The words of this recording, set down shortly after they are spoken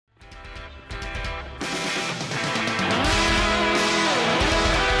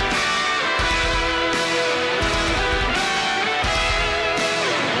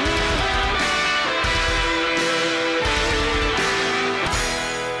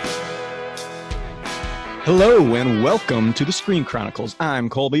Hello and welcome to the Screen Chronicles. I'm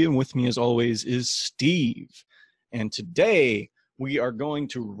Colby, and with me as always is Steve. And today we are going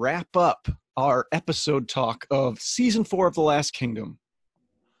to wrap up our episode talk of Season 4 of The Last Kingdom.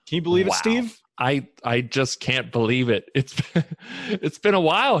 Can you believe it, Steve? I just can't believe it. It's been a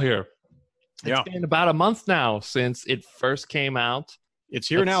while here. It's been about a month now since it first came out. It's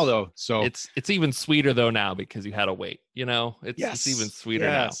here now, though. So it's even sweeter though now because you had to wait. You know, it's even sweeter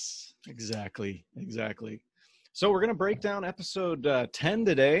now. Exactly. So we're going to break down episode 10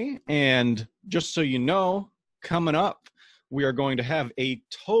 today. And just so you know, coming up, we are going to have a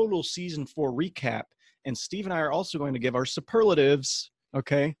total season 4 recap. And Steve and I are also going to give our superlatives.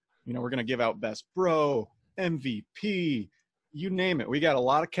 Okay. You know, we're going to give out best bro, MVP, you name it. We got a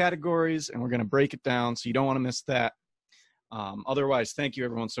lot of categories and we're going to break it down. So you don't want to miss that. Otherwise, thank you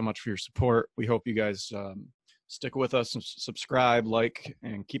everyone so much for your support. We hope you guys stick with us and subscribe, like,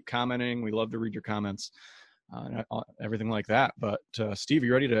 and keep commenting. We love to read your comments, everything like that. But Steve,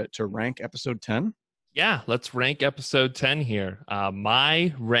 you ready to rank episode 10? Yeah, let's rank episode 10 here.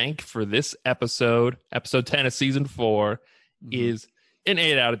 My rank for this episode 10 of season 4, is an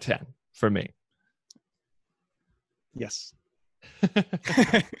 8 out of 10 for me. Yes.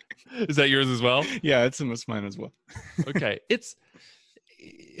 Is that yours as well? Yeah, it's mine as well. Okay.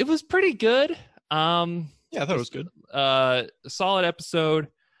 It was pretty good. Yeah, I thought it was good. A solid episode.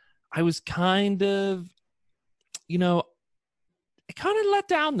 I was kind of, let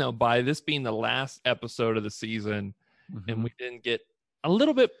down though by this being the last episode of the season, and we didn't get a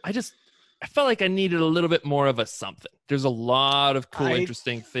little bit. I felt like I needed a little bit more of a something. There's a lot of cool,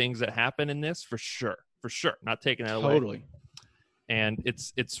 interesting things that happen in this for sure. Not taking that away. Totally. And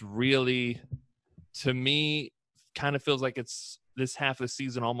it's really, to me, kind of feels like it's this half of the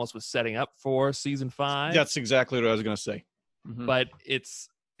season almost was setting up for season 5. That's exactly what I was going to say. But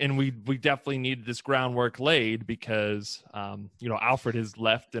we definitely needed this groundwork laid because, Alfred has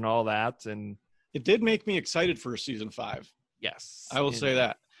left and all that. And it did make me excited for season 5. Yes. I will say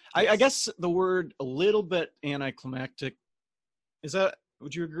that. I guess the word a little bit anticlimactic,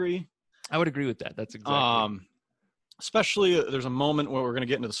 would you agree? I would agree with that. That's exactly. Especially there's a moment where we're going to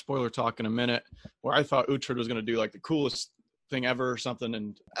get into the spoiler talk in a minute where I thought Uhtred was going to do like the coolest thing ever or something.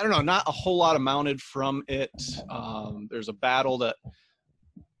 And I don't know, not a whole lot mounted from it. There's a battle that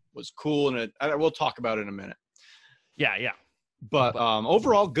was cool and we'll talk about it in a minute. Yeah. But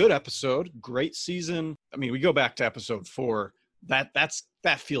overall, good episode, great season. I mean, we go back to episode 4. That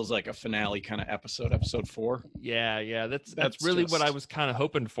feels like a finale kind of episode 4. Yeah. That's really what I was kind of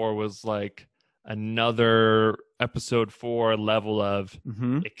hoping for, was like another episode 4 level of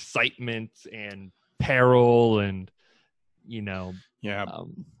excitement and peril and and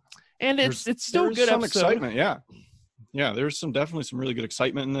it's still good some episode. Excitement. Yeah, there's definitely some really good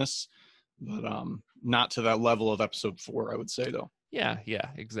excitement in this, but not to that level of episode 4, I would say, though. Yeah,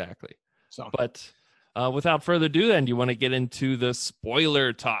 exactly. So but without further ado, then, do you want to get into the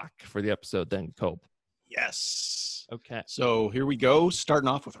spoiler talk for the episode then, Cope? Yes. Okay. So here we go, starting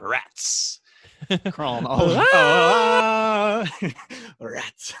off with rats. Crawling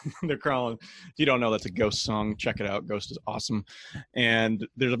rats. They're crawling. If you don't know, that's a Ghost song. Check it out. Ghost is awesome. And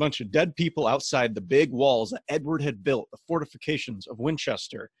there's a bunch of dead people outside the big walls that Edward had built, the fortifications of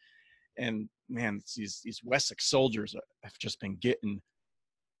Winchester. And man, these Wessex soldiers have just been getting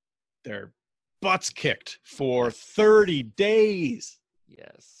their butts kicked for 30 days.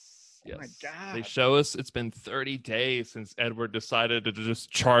 Yes. Oh my God. They show us it's been 30 days since Edward decided to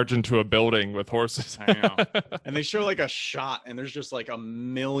just charge into a building with horses. I know. And they show like a shot and there's just like a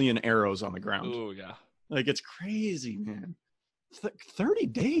million arrows on the ground. Oh, yeah. Like, it's crazy, man. 30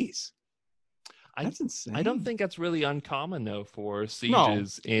 days. That's insane. I don't think that's really uncommon, though, for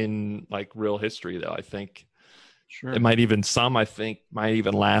sieges in like real history, though. I think it might even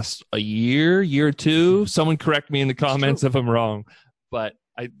last a year or two. Someone correct me in the comments if I'm wrong. But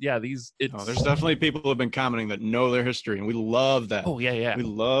there's definitely people who have been commenting that know their history, and we love that. Oh, yeah. We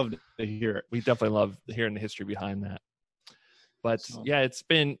love to hear it. We definitely love hearing the history behind that. But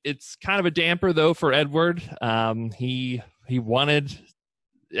it's kind of a damper though for Edward. He wanted,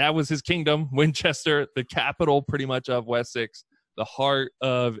 that was his kingdom, Winchester, the capital pretty much of Wessex, the heart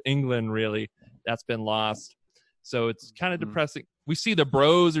of England, really. That's been lost. So it's kind of depressing. We see the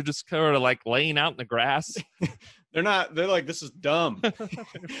bros are just kind of like laying out in the grass. They're like, this is dumb.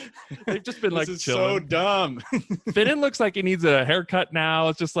 They've just been like, this is chilling. So dumb. Finn looks like he needs a haircut now.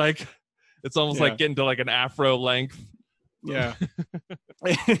 It's just like, it's almost like getting to like an afro length. Yeah.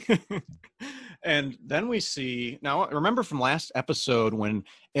 And then we see, now remember from last episode when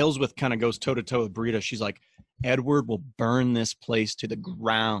Aelswith kind of goes toe to toe with Brita, she's like, Edward will burn this place to the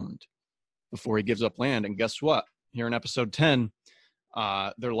ground. before he gives up land. And guess what? Here in episode 10,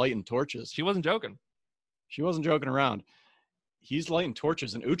 they're lighting torches. She wasn't joking. She wasn't joking around. He's lighting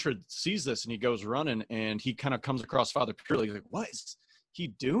torches, and Uhtred sees this, and he goes running, and he kind of comes across Father Purelig. He's like, what is he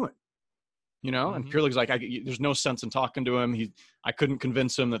doing? You know? And Purlig's like, there's no sense in talking to him. I couldn't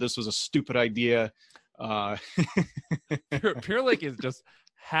convince him that this was a stupid idea. Purelig has just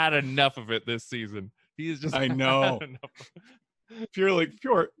had enough of it this season. He is just I know.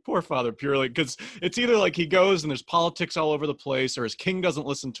 Poor Father Purelig, because it's either like he goes and there's politics all over the place, or his king doesn't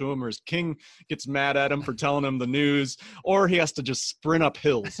listen to him, or his king gets mad at him for telling him the news, or he has to just sprint up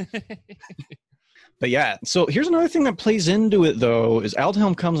hills. But yeah, so here's another thing that plays into it, though, is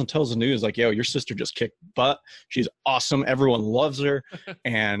Aldhelm comes and tells the news, like, yo, your sister just kicked butt. She's awesome. Everyone loves her.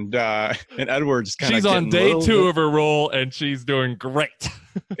 And Edward's kind of she's on day 2 of her role, and she's doing great.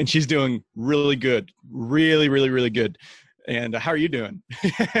 And she's doing really good. Really, really, really good. And how are you doing?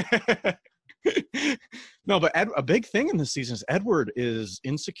 No, but a big thing in this season is Edward is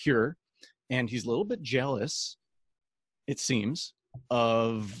insecure, and he's a little bit jealous, it seems,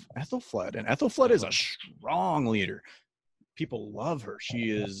 of Ethelfled. And Ethelfled is a strong leader. People love her.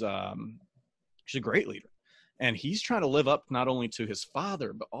 She's a great leader. And he's trying to live up not only to his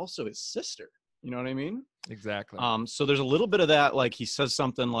father, but also his sister. You know what I mean? Exactly. So there's a little bit of that, like he says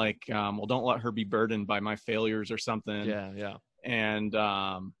something like, well, don't let her be burdened by my failures or something. Yeah. And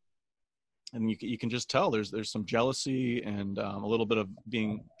you can just tell there's some jealousy and a little bit of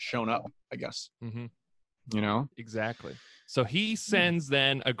being shown up, I guess. Mm-hmm. You know? Exactly. So he sends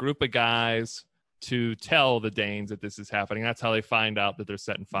then a group of guys to tell the Danes that this is happening. That's how they find out that they're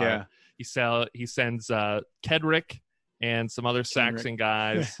setting fire. Yeah. He sends Kedrick and some other Saxon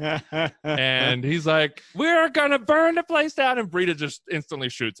guys. And he's like, we're going to burn the place down. And Brita just instantly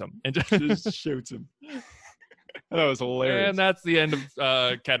shoots him. And just shoots him. That was hilarious. And that's the end of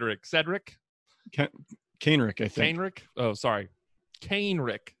Kedrick. Cedric? Cainric, I think. Cainric? Oh, sorry.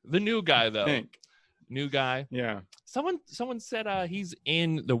 Cainric. The new guy, though. New guy. Yeah. Someone said he's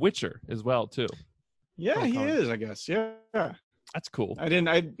in The Witcher as well, too. Yeah, he is, I guess. Yeah. That's cool.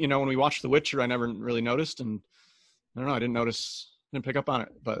 When we watched The Witcher, I never really noticed, and I don't know, I didn't pick up on it,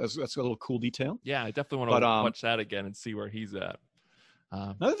 but that's a little cool detail. Yeah, I definitely want to watch that again and see where he's at.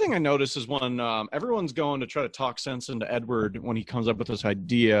 Another thing I noticed is when everyone's going to try to talk sense into Edward when he comes up with this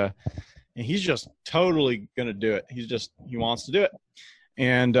idea, and he's just totally going to do it. He wants to do it.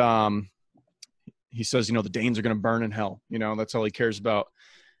 And he says, the Danes are going to burn in hell. That's all he cares about.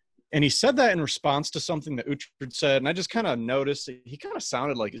 And he said that in response to something that Uhtred said. And I just kind of noticed he kind of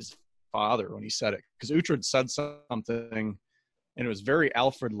sounded like his father when he said it, because Uhtred said something and it was very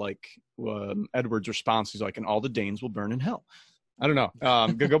Alfred-like. Edward's response, he's like, and all the Danes will burn in hell. I don't know.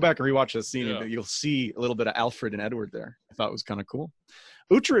 Go back and rewatch the scene. Yeah. You'll see a little bit of Alfred and Edward there. I thought it was kind of cool.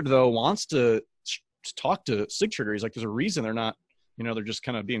 Uhtred, though, wants to talk to Sigtryggr. He's like, there's a reason they're not, they're just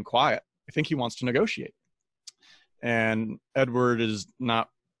kind of being quiet. I think he wants to negotiate. And Edward is not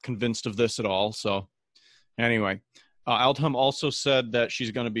convinced of this at all. So anyway, Aldhelm also said that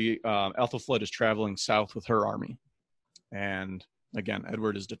she's going to be, Ethelfled is traveling south with her army. And again,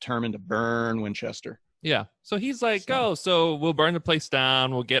 Edward is determined to burn Winchester. Yeah. So he's like, so we'll burn the place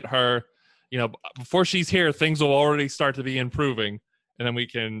down. We'll get her, before she's here, things will already start to be improving, and then we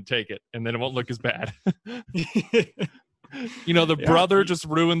can take it, and then it won't look as bad. The brother just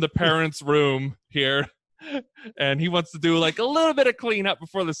ruined the parents' room here, and he wants to do like a little bit of cleanup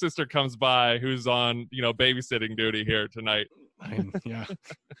before the sister comes by, who's on, babysitting duty here tonight. Yeah.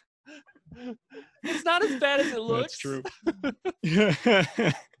 It's not as bad as it looks. That's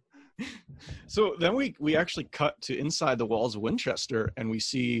true. So then we actually cut to inside the walls of Winchester, and we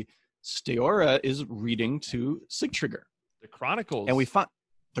see Steora is reading to Sigtryggr. The Chronicles. And we find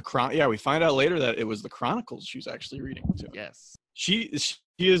we find out later that it was the Chronicles she was actually reading to. Yes. She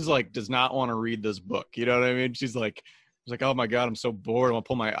is like, does not want to read this book. You know what I mean? She's like, oh my God, I'm so bored. I want to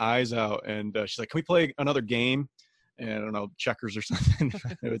pull my eyes out. And she's like, can we play another game? And I don't know, checkers or something.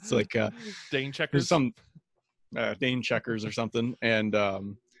 It's like Dane checkers. Some Dane checkers or something. And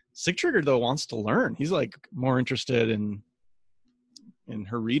Sigtryggr, though, wants to learn. He's like more interested in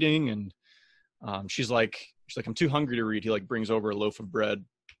her reading, and she's like, I'm too hungry to read. He like brings over a loaf of bread,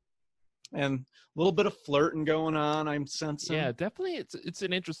 and a little bit of flirting going on, I'm sensing. Yeah, definitely. It's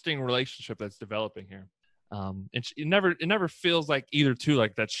an interesting relationship that's developing here. And it never feels like either two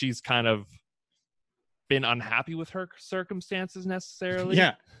like that she's kind of been unhappy with her circumstances necessarily.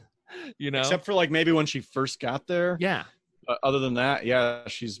 Yeah. Except for like maybe when she first got there. Yeah. Other than that, yeah,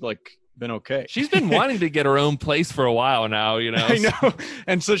 she's like been okay. She's been wanting to get her own place for a while now, I know.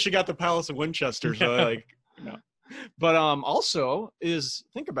 And so she got the Palace of Winchester. So But also is,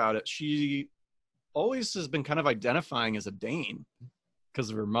 think about it, she always has been kind of identifying as a Dane because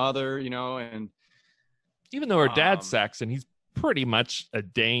of her mother, you know, and Even though her dad's Saxon, he's pretty much a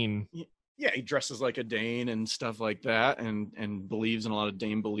Dane. yeah, he dresses like a Dane and stuff like that, and believes in a lot of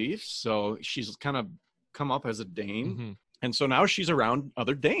Dane beliefs. So she's kind of come up as a Dane. Mm-hmm. And so now she's around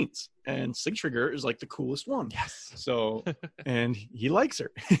other Danes, and Sigtrygr is like the coolest one. Yes. So, and he likes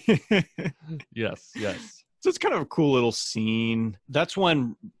her. Yes, yes. So it's kind of a cool little scene. That's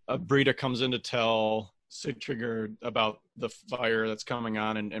when Brita comes in to tell Sigtrygr about the fire that's coming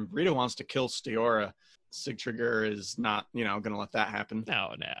on, and Brita wants to kill Steora. Sigtrygr is not, you know, going to let that happen.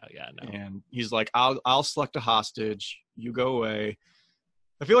 No. And he's like, I'll select a hostage. You go away.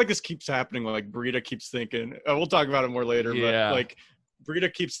 I feel like this keeps happening. Like Brita keeps thinking, we'll talk about it more later, but like Brita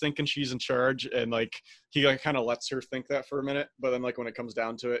keeps thinking she's in charge, and like he like kind of lets her think that for a minute, but then like when it comes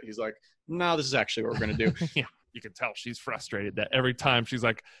down to it, he's like, no, this is actually what we're going to do. Yeah. You can tell she's frustrated that every time she's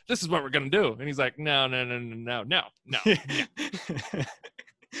like, this is what we're going to do. And he's like, no.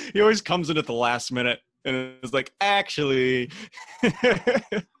 He always comes in at the last minute and is like, actually.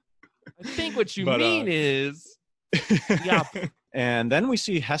 I think what you mean is, yeah. And then we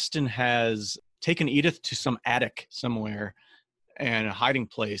see Heston has taken Edith to some attic somewhere and a hiding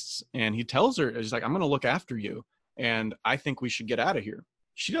place. And he tells her, he's like, I'm going to look after you. And I think we should get out of here.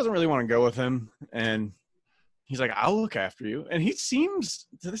 She doesn't really want to go with him. And he's like, I'll look after you. And he seems,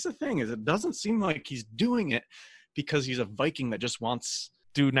 this is the thing, is it doesn't seem like he's doing it because he's a Viking that just wants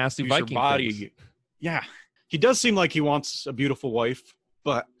do nasty Viking body. Things. Yeah. He does seem like he wants a beautiful wife,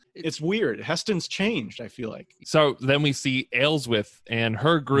 but it's weird. Heston's changed, I feel like. So then we see Aelswith and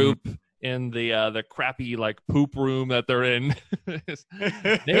her group in the crappy like poop room that they're in.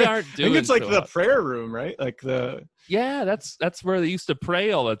 They aren't doing. I think it's like so the much. prayer room, right? Like the. Yeah, that's where they used to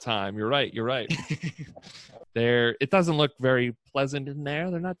pray all the time. You're right. It doesn't look very pleasant in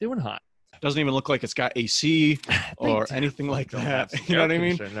there. They're not doing hot. Doesn't even look like it's got AC or anything like that. You know what I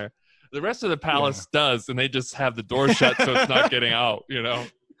mean? The rest of the palace does, and they just have the door shut so it's not getting out, you know?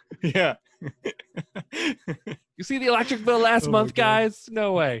 Yeah. You see the electric bill last month, guys?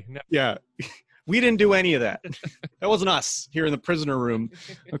 No way. No. Yeah. We didn't do any of that. That wasn't us here in the prisoner room.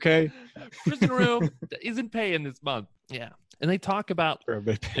 Okay. Prisoner room isn't paying this month. Yeah. And they talk about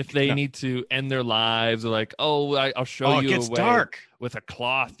if they need to end their lives. They're like, I'll show you it gets a way dark. with a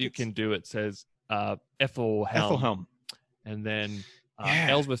cloth. You can do it, says Ethelhelm. And then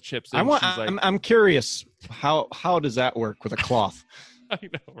Aelswith chips in. I'm curious, how does that work with a cloth? I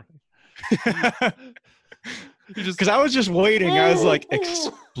know, right? Because I was just waiting. I was like,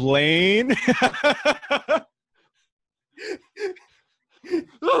 explain.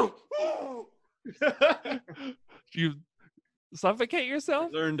 You suffocate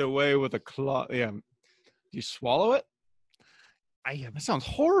yourself? Learned away with a cloth. Yeah. Do you swallow it? That sounds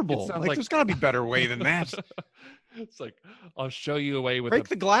horrible. Like there's got to be a better way than that. It's like, I'll show you a way with break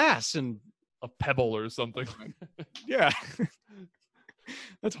the glass and a pebble or something. Yeah.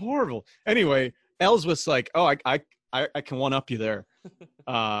 That's horrible. Anyway, Aelswith's like, I can one up you there.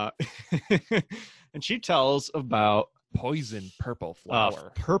 And she tells about poison purple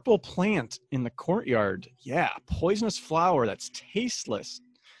flower. Purple plant in the courtyard. Yeah, poisonous flower that's tasteless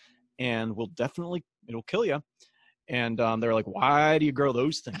and it'll kill you. And they're like, why do you grow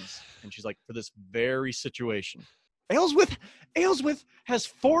those things? And she's like, for this very situation. Aelswith has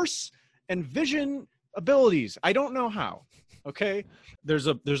force and vision abilities. I don't know how. Okay. There's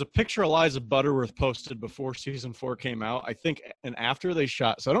a picture Eliza Butterworth posted before season 4 came out, I think, and after they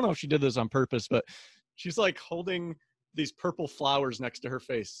shot. So I don't know if she did this on purpose, but she's like holding these purple flowers next to her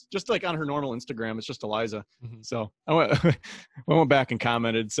face, just like on her normal Instagram. It's just Eliza. Mm-hmm. So I went back and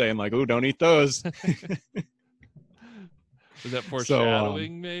commented saying like, "Oh, don't eat those." Is that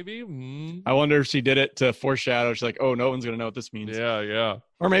foreshadowing, maybe? I wonder if she did it to foreshadow. She's like, oh, no one's going to know what this means. Yeah.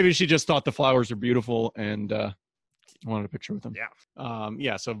 Or maybe she just thought the flowers are beautiful and wanted a picture with them.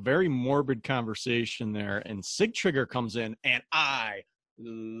 Yeah. So very morbid conversation there. And Sigtrygr comes in, and I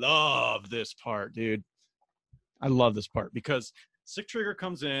love this part, dude. I love this part because Sigtrygr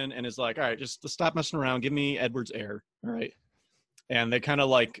comes in and is like, all right, just stop messing around. Give me Edward's heir. All right. And they kind of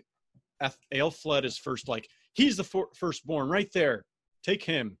like, Aelfled is first like, he's the firstborn right there. Take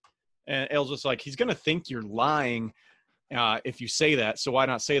him. And Ael's like, he's going to think you're lying if you say that. So why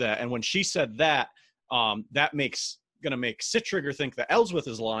not say that? And when she said that, that going to make Sigtrygr think that Aelswith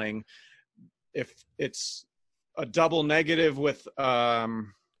is lying. If it's a double negative with,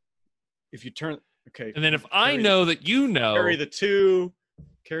 if you turn, okay. And then if I know that you know. Carry the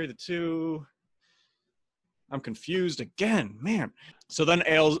two. I'm confused again, man. So then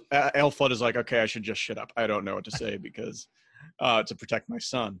Aelfled is like, okay, I should just shut up. I don't know what to say because to protect my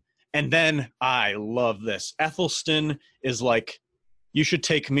son. And then I love this. Ethelstan is like, you should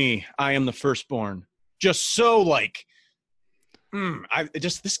take me. I am the firstborn. Just so like,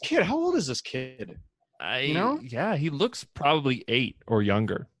 this kid. How old is this kid? Yeah, he looks probably 8 or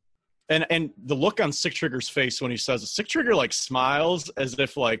younger. And the look on Sick Trigger's face when he says it, Sick Trigger like smiles as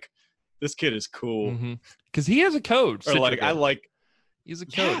if like this kid is cool. Because he has a code. Or like I like. He's a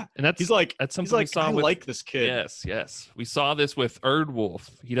code, and that's something we saw. I like this kid. Yes. We saw this with Erdwulf.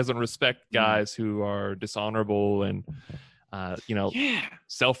 He doesn't respect guys who are dishonorable and,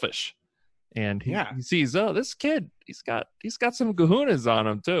 selfish. And he sees, this kid, he's got some kahunas on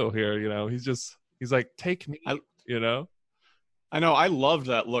him too. Here, he's like, take me. I know. I loved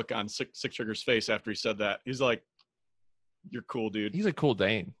that look on Sick Trigger's face after he said that. He's like, "You're cool, dude." He's a cool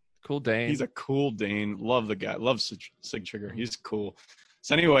Dane. Cool Dane. He's a cool Dane. Love the guy. Love Sig Trigger. He's cool.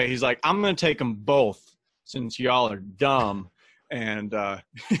 So anyway, he's like, I'm going to take them both since y'all are dumb. And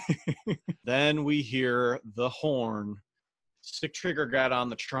then we hear the horn. Sick Trigger got on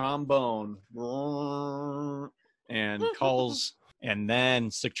the trombone and calls. And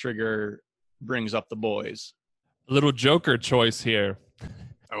then Sick Trigger brings up the boys. A little Joker choice here.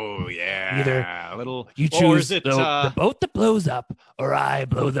 Oh, yeah. Either a little. You choose the boat that blows up, or I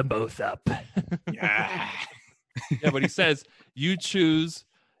blow them both up. Yeah. Yeah, but he says, you choose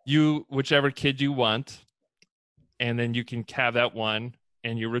whichever kid you want, and then you can have that one,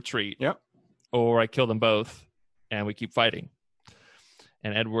 and you retreat. Yep. Or I kill them both, and we keep fighting.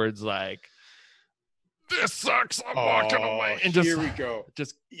 And Edward's like, this sucks. I'm walking away. And here we go.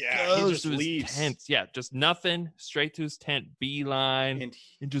 Just he goes just to leaves. his tent. Yeah, just nothing. Straight to his tent, beeline,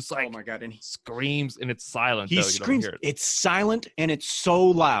 and just like, oh my God, and he screams, and it's silent. He screams. It's silent, and it's so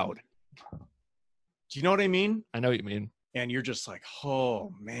loud. Do you know what I mean? I know what you mean. And you're just like,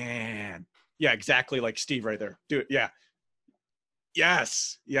 oh man, yeah, exactly like Steve right there. Dude, yeah,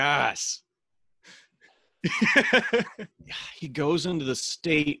 yes. He goes into the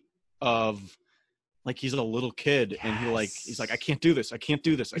state of like he's a little kid, and he's like, I can't do this. I can't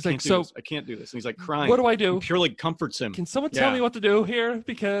do this. I can't do this. And he's like crying. What do I do? He purely comforts him. Can someone tell me what to do here?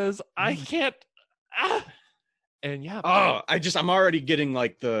 Because I can't. And yeah. Oh, I'm already getting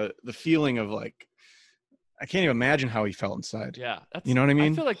like the feeling of like, I can't even imagine how he felt inside. Yeah. You know what I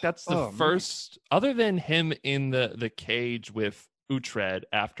mean? I feel like that's the first, other than him in the cage with Uhtred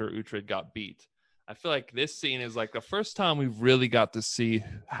after Uhtred got beat. I feel like this scene is like the first time we've really got to see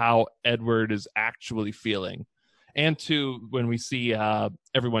how Edward is actually feeling. And when we see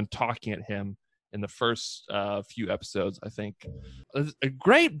everyone talking at him in the first few episodes, I think. A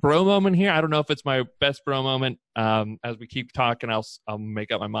great bro moment here. I don't know if it's my best bro moment. As we keep talking, I'll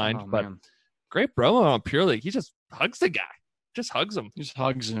make up my mind. But great bro moment purely. He just hugs the guy. Just hugs him. Just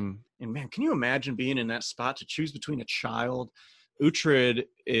hugs him. And man, can you imagine being in that spot to choose between a child? Uhtred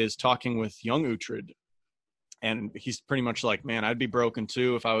is talking with young Uhtred, and he's pretty much like, man, I'd be broken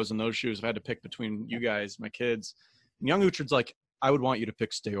too if I was in those shoes, if I had to pick between you guys, my kids. And young Uhtred's like, I would want you to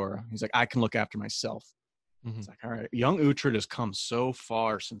pick Steora. He's like, I can look after myself. It's like, all right, young Uhtred has come so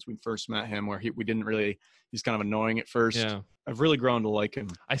far since we first met him, where he's kind of annoying at first. Yeah. I've really grown to like him.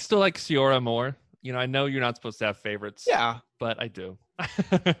 I still like Steora more. I know you're not supposed to have favorites. Yeah. But I do.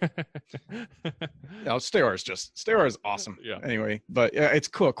 Steora is awesome. Yeah. Anyway, but yeah, it's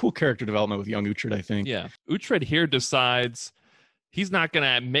cool character development with young Uhtred, I think. Yeah. Uhtred here decides he's not going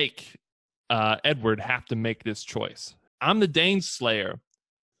to make Edward have to make this choice. I'm the Dane Slayer.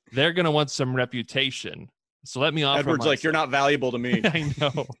 They're going to want some reputation. So let me offer Edward's myself. Like, you're not valuable to me. I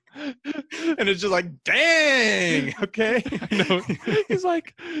know. And it's just like, dang. Okay. I know. He's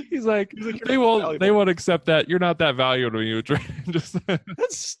like, they won't accept that. You're not that valuable to me, Uhtred.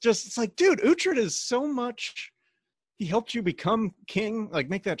 It's like, dude, Uhtred is so much. He helped you become king, like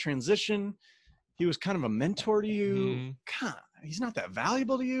make that transition. He was kind of a mentor to you. God, he's not that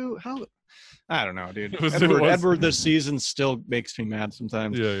valuable to you. How? I don't know, dude. Edward this season still makes me mad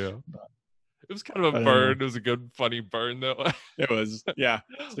sometimes. Yeah. It was kind of a burn. It was a good, funny burn, though. It was, yeah.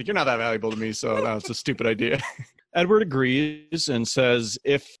 It's like, you're not that valuable to me, so that was a stupid idea. Edward agrees and says,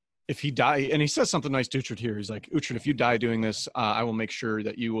 if he die, and he says something nice to Uhtred here. He's like, Uhtred, if you die doing this, I will make sure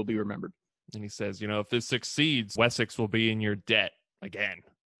that you will be remembered. And he says, if this succeeds, Wessex will be in your debt again.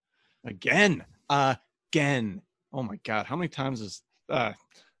 Again. Oh my God. How many times is go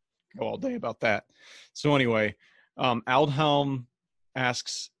all day about that? So anyway, Aldhelm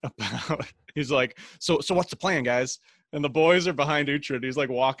asks about, he's like, so what's the plan, guys? And the boys are behind Uhtred. He's like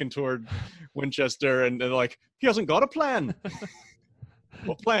walking toward Winchester, and they're like, he hasn't got a plan.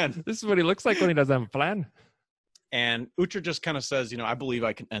 What plan? This is what he looks like when he doesn't have a plan. And Uhtred just kind of says, I believe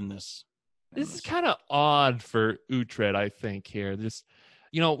I can end this. This is kind of odd for Uhtred, I think, here. Just,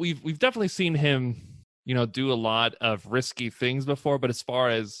 we've definitely seen him, do a lot of risky things before, but as far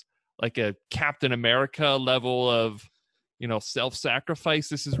as like a Captain America level of, self-sacrifice,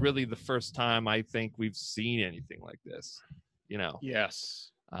 this is really the first time I think we've seen anything like this,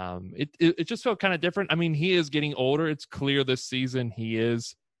 Yes. It just felt kind of different. I mean, he is getting older. It's clear this season he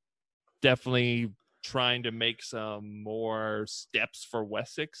is definitely trying to make some more steps for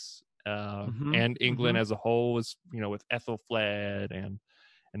Wessex and England as a whole, is with Ethelflaed and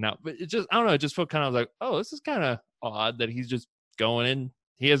now. But it just, I don't know, it just felt kind of like, oh, this is kind of odd that he's just going in.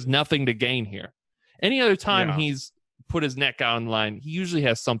 He has nothing to gain here. Any other time he's put his neck out on the line, he usually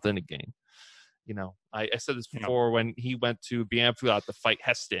has something to gain. I said this before, when he went to Beamfleet to fight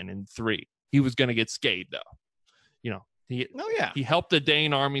Heston in 3, he was going to get scathed though. He helped the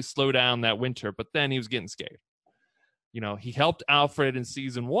Dane army slow down that winter, but then he was getting scathed. He helped Alfred in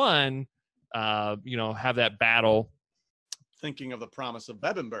season 1, have that battle. Thinking of the promise of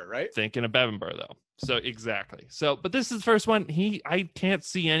Bebbanburg, right? Thinking of Bebbanburg, though. So exactly. So, but this is the first one. I can't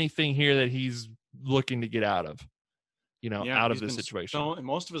see anything here that he's looking to get out of. Out of this situation. And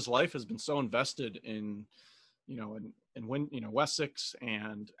most of his life has been so invested in, when Wessex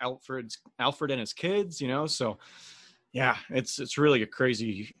and Alfred and his kids. So. Yeah, it's really a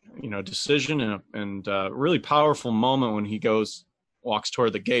crazy, decision and really powerful moment when he walks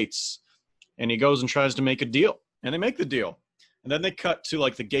toward the gates, and he goes and tries to make a deal, and they make the deal, and then they cut to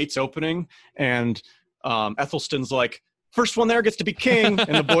like the gates opening, and Ethelstan's like, first one there gets to be king,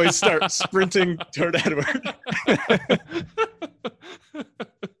 and the boys start sprinting toward Edward.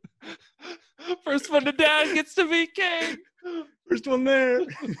 First one to down gets to be king. First one there.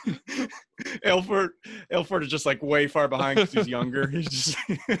 Elford is just like way far behind because he's younger. He's just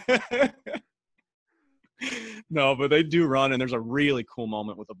no, but they do run, and there's a really cool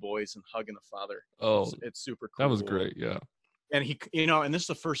moment with the boys and hugging the father. Oh, it's super cool. That was great, yeah. And he, and this is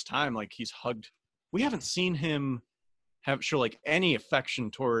the first time like he's hugged. We haven't seen him show like any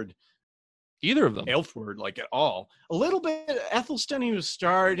affection toward either of them, Elfward, like at all. A little bit Ethelstan, he was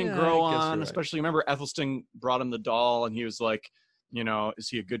starting to grow on, right. Especially remember Ethelstan brought him the doll, and he was like, is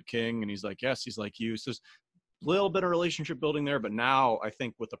he a good king? And he's like, yes, he's like you. So there's a little bit of relationship building there, but now I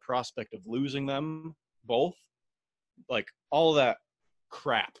think with the prospect of losing them both, like all that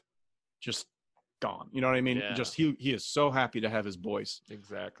crap just gone. You know what I mean? Yeah. Just he is so happy to have his boys.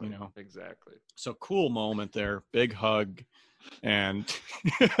 Exactly. Exactly. So cool moment there, big hug. And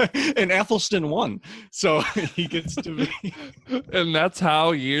and Athelstan won, so he gets to be. And that's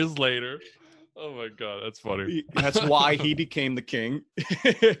how years later. Oh my god, that's funny. That's why he became the king.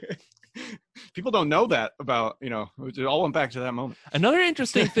 People don't know that about, it all went back to that moment. Another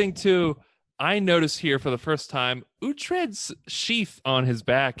interesting thing too, I noticed here for the first time, Uhtred's sheath on his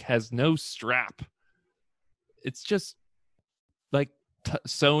back has no strap. It's just like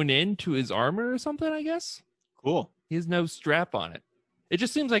sewn into his armor or something, I guess. Cool. He has no strap on it. It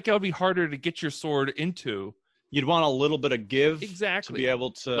just seems like it would be harder to get your sword into. You'd want a little bit of give, exactly, to be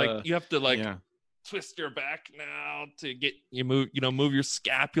able to. Like you have to twist your back now to get move your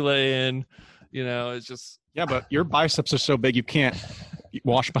scapula in. It's just but your biceps are so big you can't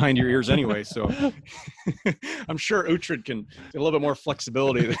wash behind your ears anyway. So I'm sure Uhtred can get a little bit more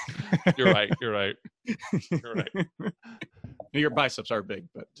flexibility. You're right. Your biceps are big,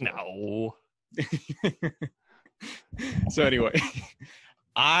 but no. So anyway,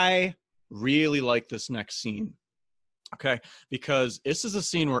 I really like this next scene, okay? Because this is a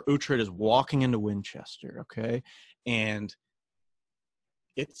scene where Uhtred is walking into Winchester, okay? And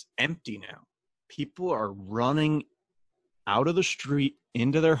it's empty now. People are running out of the street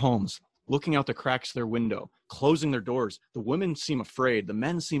into their homes, looking out the cracks of their window, closing their doors. The women seem afraid. The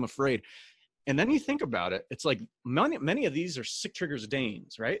men seem afraid. And then you think about it, it's like many of these are Sigtrygg's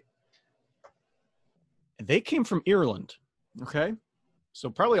Danes, right? They came from Ireland, okay?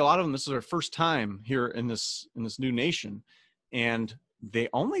 So probably a lot of them, this is their first time here in this new nation. And the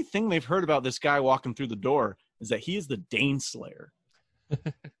only thing they've heard about this guy walking through the door is that he is the Dane Slayer.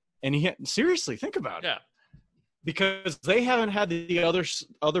 And seriously, think about it. Yeah. Because they haven't had the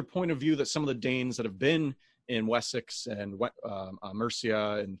other point of view that some of the Danes that have been in Wessex and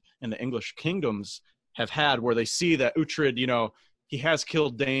Mercia and the English kingdoms have had, where they see that Uhtred, he has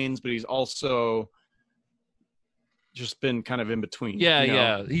killed Danes, but he's also just been kind of in between.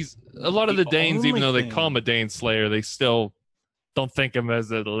 Yeah. He's a lot of the Danes, even though they call him a Dane Slayer, they still don't think him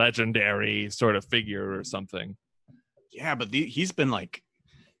as a legendary sort of figure or something. Yeah, but he's been like,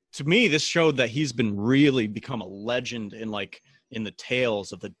 to me, this showed that he's been really become a legend in the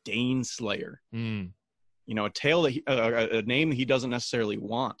tales of the Dane Slayer. a tale that a name that he doesn't necessarily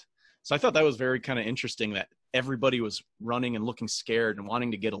want. So I thought that was very kind of interesting that everybody was running and looking scared and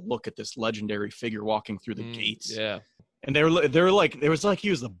wanting to get a look at this legendary figure walking through the gates. Yeah. And they were like, it was like he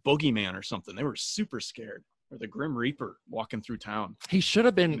was the boogeyman or something. They were super scared, or the Grim Reaper walking through town. He should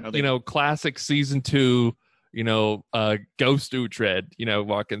have been, classic season 2, Ghost Uhtred,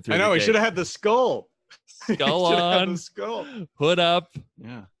 walking through. I know, he should have had the skull. Skull on, the skull. Hood up.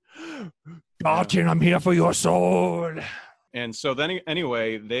 Yeah. Martin, I'm here for your sword. And so then,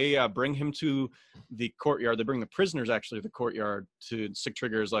 anyway, they bring him to the courtyard. They bring the prisoners, actually, to the courtyard. To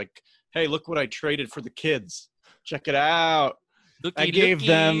Sigtryggr is like, hey, look what I traded for the kids. Check it out. I gave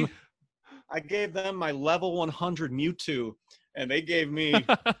them my level 100 Mewtwo, and they gave me,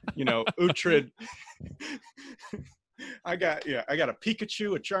 Uhtred. I got a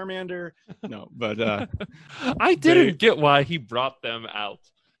Pikachu, a Charmander. No, but I didn't get why he brought them out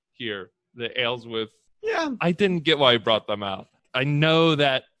here. The Aelswith. Yeah, I didn't get why he brought them out. I know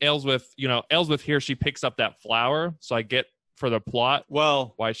that Aelswith here, she picks up that flower, so I get for the plot.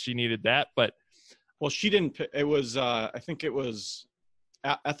 Well, why she needed that, but she didn't. It was I think it was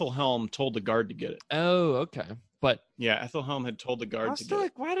Ethelhelm told the guard to get it. Oh, okay. But yeah, Ethelhelm had told the guard to get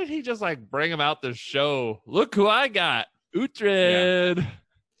it. Why did he just bring him out the show? Look who I got, Uhtred. Yeah.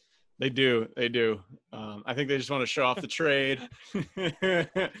 They do. I think they just want to show off the trade.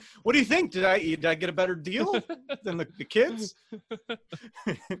 What do you think? Did I get a better deal than the kids?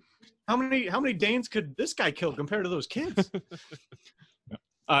 How many Danes could this guy kill compared to those kids?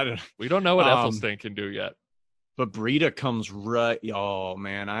 I don't know. We don't know what Ethelstan can do yet. But Brita comes right. Oh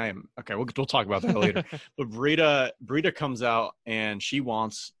man, okay. We'll talk about that later. But Brita comes out and she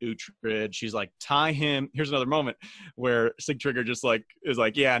wants Uhtred. She's like, tie him. Here's another moment where Sigtryggr just is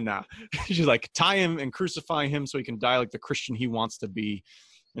like, yeah, nah. She's like, tie him and crucify him so he can die like the Christian he wants to be.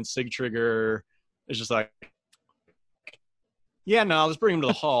 And Sigtryggr is just like, yeah, no, let's bring him to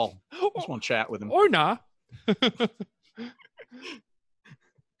the hall. I just want to chat with him. Or nah.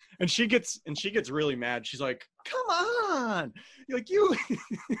 And she gets really mad. She's like, "Come on, you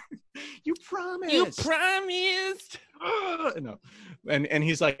promised. You promised." No, and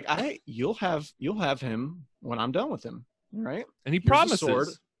he's like, you'll have him when I'm done with him, right?" And he promises. Sword.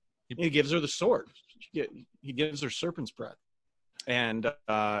 He gives her the sword. He gives her Serpent's Breath, and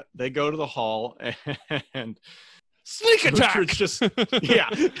they go to the hall and. Sneak attack! Uhtred's just, yeah.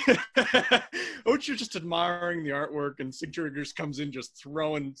 Uhtred's just admiring the artwork, and Sigtryggr just comes in just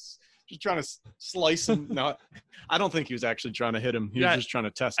trying to slice him. No, I don't think he was actually trying to hit him. He was just trying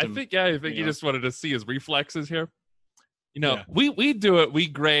to test him. I think he just wanted to see his reflexes here. We do it. We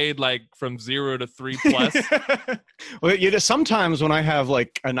grade from 0 to 3+. Well, sometimes when I have a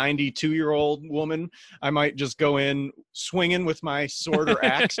 92-year-old woman, I might just go in swinging with my sword or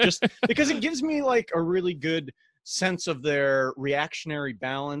axe, just because it gives me a really good sense of their reactionary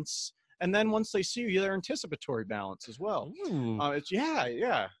balance, and then once they see you, their anticipatory balance as well. It's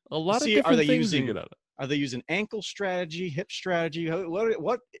yeah. A lot of different things are they using ankle strategy, hip strategy?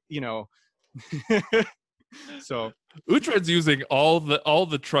 What So Uhtred's using all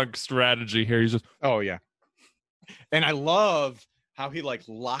the trunk strategy here. He's just yeah, and I love how he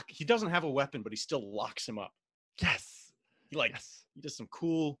he doesn't have a weapon, but he still locks him up. Yes, he does some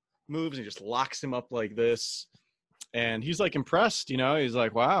cool moves and he just locks him up like this. And he's impressed, he's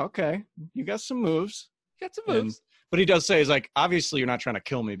like, wow, okay, you got some moves. But he does say, he's like, obviously you're not trying to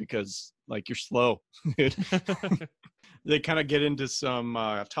kill me because you're slow. They kind of get into some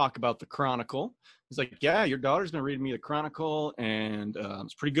talk about the Chronicle. He's like, yeah, your daughter's been reading me the Chronicle, and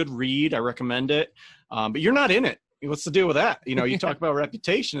it's a pretty good read. I recommend it. But you're not in it. What's the deal with that? You talk about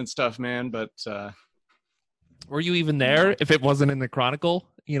reputation and stuff, man, but... Were you even there if it wasn't in the Chronicle?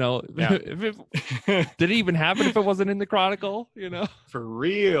 Yeah. Did it even happen if it wasn't in the Chronicle? For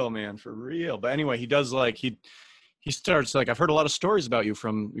real, man, for real. But anyway, he does he starts I've heard a lot of stories about you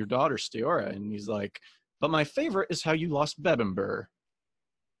from your daughter Steora, and he's like, but my favorite is how you lost Bebbanburg.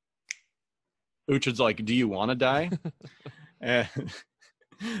 Uhtred's like, do you want to die?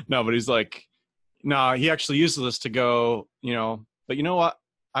 No, but he's like, no, he actually uses this to go, but you know what?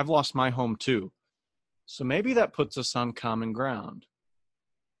 I've lost my home too. So maybe that puts us on common ground.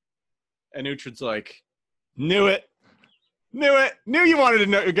 And Uhtred's like, knew it. Knew you wanted to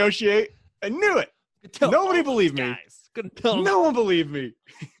negotiate. I knew it. Nobody believed me. No one believed me.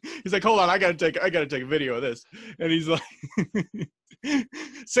 He's like, hold on, I gotta take a video of this. And he's like,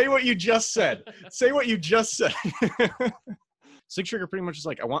 say what you just said. Say what you just said. Sigtryggr pretty much is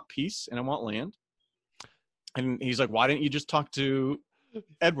like, I want peace and I want land. And he's like, why didn't you just talk to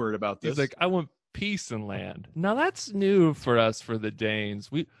Edward about this? He's like, I want peace and land. Now that's new for us, for the Danes.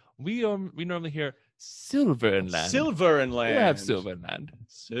 We normally hear silver in land. Silver and land. We have silver in land.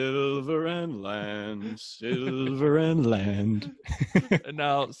 Silver and land. Silver and land. And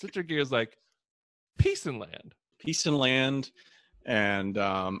now Citric Gear's like, peace and land. Peace and land. And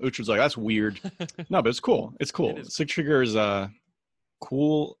Uhtred's like, that's weird. No, but it's cool. It's cool. Citric Gear is a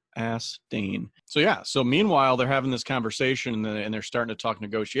cool ass Dane. So yeah. So meanwhile, they're having this conversation and they're starting to talk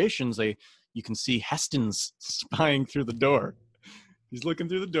negotiations. You can see Heston's spying through the door. He's looking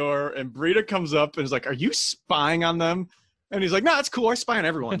through the door, and Brita comes up and is like, "Are you spying on them?" And he's like, "No, it's cool. I spy on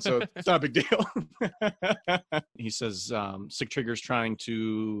everyone, so it's not a big deal." He says, "Sigtryggr is trying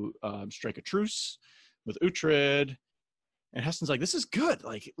to strike a truce with Uhtred." And Heston's like, "This is good.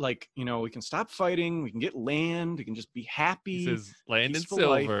 Like we can stop fighting. We can get land. We can just be happy." He says, "Land and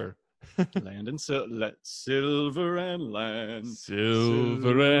silver." Land and silver and land.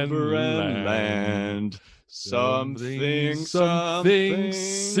 Silver and land. Something,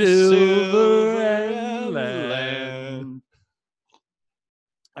 silver and land.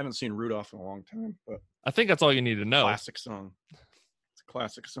 I haven't seen Rudolph in a long time, but I think that's all you need to know. Classic song. It's a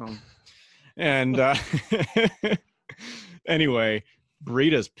classic song. And anyway,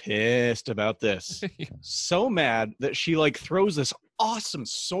 Brita's pissed about this. So mad that she throws this awesome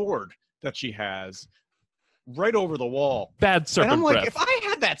sword that she has right over the wall. Bad serpent And I'm like, breath. if I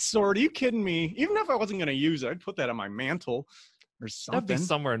had that sword, are you kidding me? Even if I wasn't going to use it, I'd put that on my mantle or something. That'd be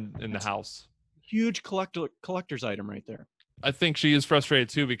somewhere in the house. Huge collector's item right there. I think she is frustrated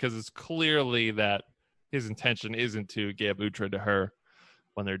too because it's clearly that his intention isn't to give Uhtred to her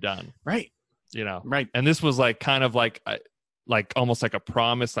when they're done. Right. Right. And this was kind of almost like a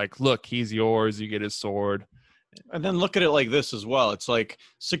promise. Like, look, he's yours. You get his sword. And then look at it like this as well. It's like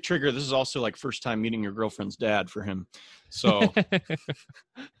Sigtryggr. This is also first time meeting your girlfriend's dad for him. So,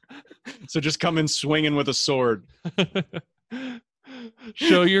 so just come in swinging with a sword.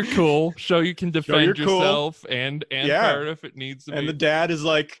 Show you're cool. Show you can defend yourself cool. and her if it needs to be. And the dad's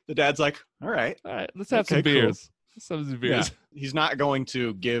like, all right, let's have some beers. Cool. Let's have some beers. Yeah. He's not going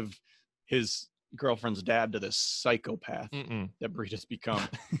to give his girlfriend's dad to this psychopath that Brita's become.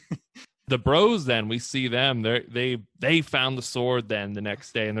 The bros, then we see them. They found the sword then the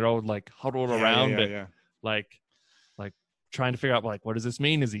next day, and they're all huddled around it, trying to figure out what does this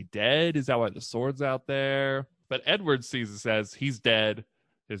mean? Is he dead? Is that why the sword's out there? But Edward sees it, says he's dead.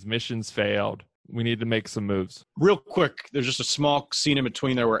 His mission's failed. We need to make some moves. Real quick, there's just a small scene in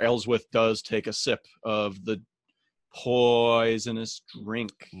between there where Ellsworth does take a sip of the poisonous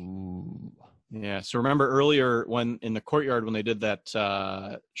drink. Ooh. Yeah, so remember earlier when in the courtyard when they did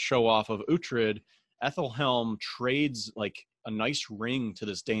that show off of Uhtred, Ethelhelm trades a nice ring to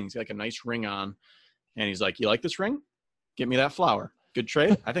this Dane. He's got a nice ring on, and he's like, "You like this ring? Get me that flower. Good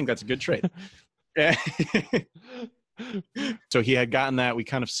trade? I think that's a good trade." So he had gotten that. We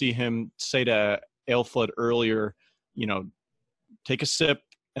kind of see him say to Aelfled earlier, take a sip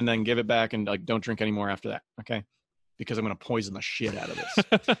and then give it back and don't drink anymore after that, okay? Because I'm going to poison the shit out of this.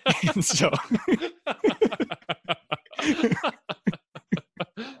 And so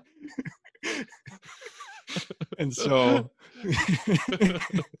and so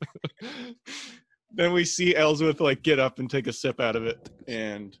then we see Ellsworth get up and take a sip out of it.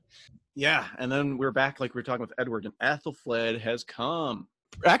 And yeah, and then we're back we were talking with Edward, and Ethelfled has come.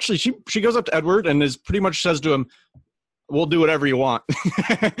 Actually, she goes up to Edward and pretty much says to him, "We'll do whatever you want."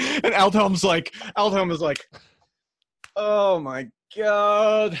 And Aldhelm is like, "Oh my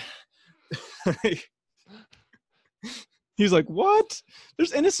God." He's like, "What?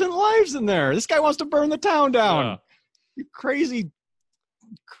 There's innocent lives in there. This guy wants to burn the town down." Yeah. You crazy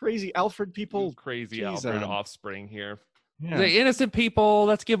Alfred people. Crazy Alfred offspring here. Yeah. The innocent people,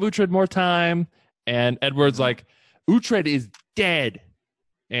 let's give Uhtred more time. And Edward's like, Uhtred is dead.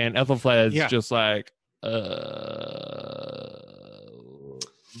 And Ethelfled's just like,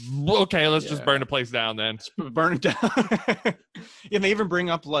 okay, let's just burn the place down then. Burn it down. And they even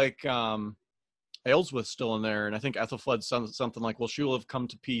bring up Aylesworth still in there, and I think Ethelfled something like, "Well, she'll have come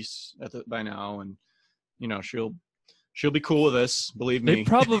to peace by now, and she'll be cool with this. Believe me."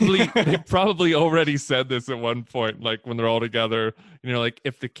 They probably already said this at one point, when they're all together.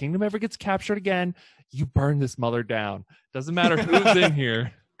 If the kingdom ever gets captured again, you burn this mother down. Doesn't matter who's in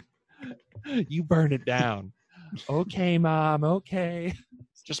here. You burn it down. Okay, Mom. Okay.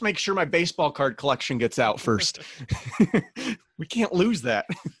 Just make sure my baseball card collection gets out first. We can't lose that.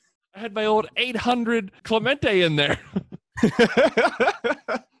 I had my old 800 Clemente in there.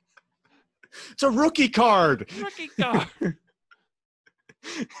 It's a rookie card.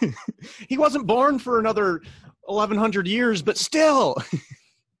 He wasn't born for another 1,100 years, but still.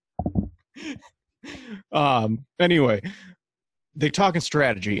 Anyway, they talking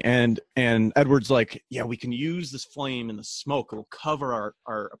strategy, and Edward's like, yeah, we can use this flame and the smoke. It'll cover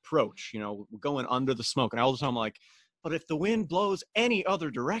our approach. You know, we're going under the smoke. And all the time I'm like, but if the wind blows any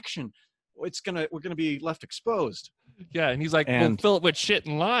other direction, we're gonna be left exposed. Yeah, and he's like, we'll fill it with shit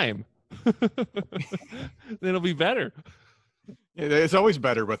and lime. Then it'll be better. It's always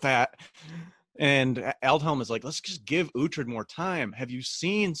better with that. And Aldhelm is like, let's just give Uhtred more time. Have you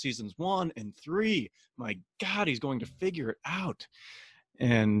seen seasons 1 and 3? My God, he's going to figure it out.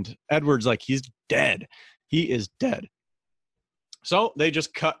 And Edward's like, he's dead. He is dead. So they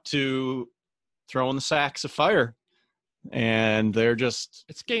just cut to throwing the sacks of fire. And they're just...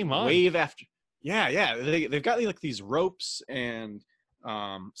 It's game on. Wave after... Yeah. They've got like these ropes and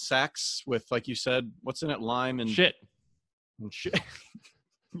sacks with, like you said, what's in it? Lime and... Shit. And shit.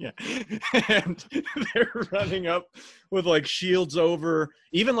 Yeah. And they're running up with like shields over.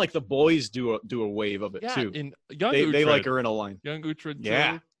 Even like the boys do a wave of it too. And young they like are in a line. Young Uhtred.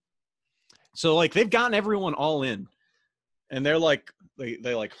 Yeah. So like they've gotten everyone all in, and they're like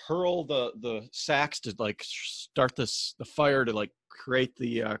they like hurl the sacks to like start the fire to like create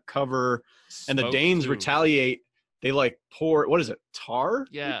the cover. And the Danes retaliate. They like pour, what is it, tar?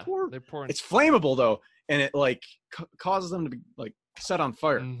 Yeah, they're pouring. It's flammable though, and it like causes them to be like set on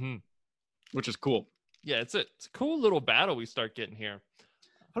fire, which is cool. Yeah, it's a cool little battle we start getting here.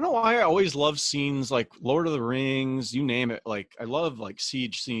 I don't know why I always love scenes like Lord of the Rings, you name it. Like I love like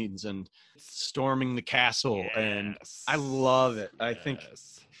siege scenes and storming the castle, and I love it. I think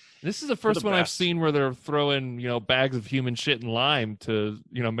this is the first one I've seen where they're throwing, bags of human shit and lime to,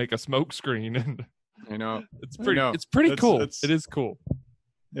 make a smoke screen. And I know it's pretty cool. It is cool.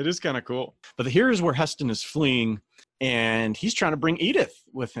 It is kind of cool. But here's where Heston is fleeing, and he's trying to bring Edith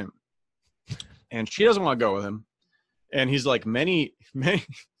with him, and she doesn't want to go with him. And he's like, many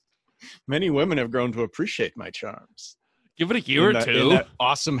women have grown to appreciate my charms. Give it a year or two. In that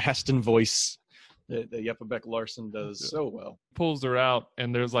awesome Heston voice that Jeppe Beck Larsen does so well. Pulls her out,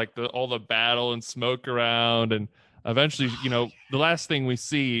 and there's like all the battle and smoke around, and eventually, the last thing we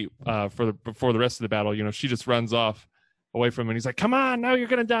see before the rest of the battle, she just runs off away from him. And he's like, "Come on, now you're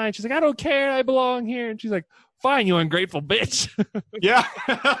gonna die." And she's like, "I don't care. I belong here." And she's like, "Fine, you ungrateful bitch." Yeah.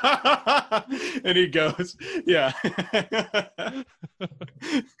 And he goes, yeah.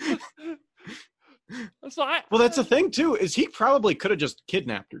 Well, that's the thing too, is he probably could have just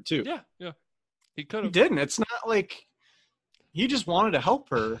kidnapped her too. Yeah. He could have. He didn't. It's not like he just wanted to help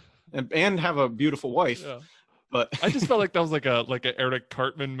her and have a beautiful wife. Yeah. But I just felt like that was like a Eric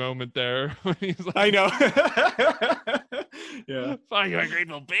Cartman moment there. He's like, I know. Yeah. Fine, you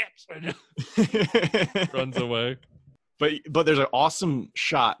ungrateful bitch. Runs away. But there's an awesome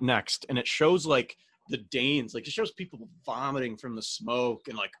shot next, and it shows like the Danes, like it shows people vomiting from the smoke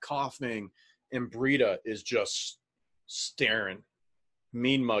and like coughing, and Brita is just staring,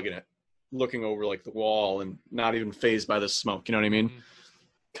 mean mugging it, looking over like the wall and not even fazed by the smoke. You know what I mean?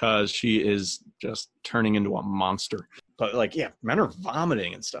 Because she is just turning into a monster. But like, yeah, men are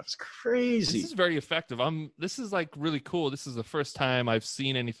vomiting and stuff. It's crazy. This is very effective. This is like really cool. This is the first time I've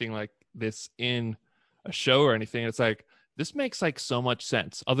seen anything like this in a show or anything. It's like, this makes like so much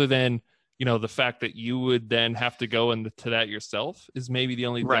sense, other than, the fact that you would then have to go into that yourself is maybe the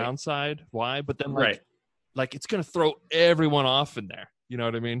only downside. Why? But then like it's going to throw everyone off in there. You know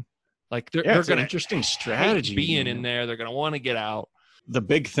what I mean? Like they're going to interesting strategy being in there. They're going to want to get out. The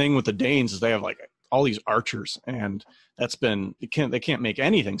big thing with the Danes is they have like all these archers, and that's been they can't make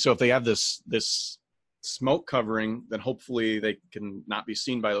anything. So if they have this smoke covering, then hopefully they can not be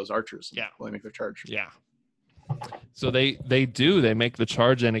seen by those archers. Yeah, while they make their charge. Yeah. So they make the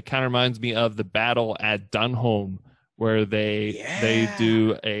charge, and it kind of reminds me of the battle at Dunholm, where they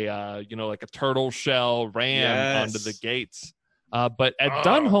do a like a turtle shell ram onto the gates. But at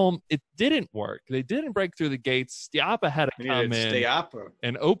Dunholm, it didn't work. They didn't break through the gates. Stiapa had to come in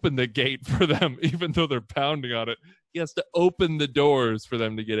and open the gate for them, even though they're pounding on it. He has to open the doors for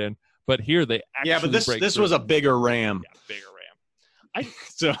them to get in. But here they actually but this was a bigger ram. Yeah, bigger ram.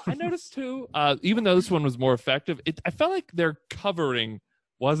 I noticed too, even though this one was more effective, I felt like their covering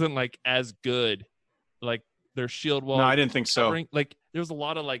wasn't like as good. Like their shield wall. No, I didn't think covering, so. Like there was a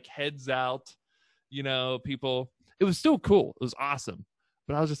lot of like heads out, people. It was still cool. It was awesome.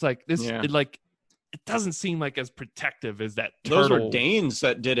 But I was just like, it doesn't seem like as protective as that turtle. Those were Danes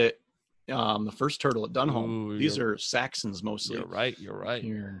that did it. The first turtle at Dunholm. These are Saxons mostly. You're right.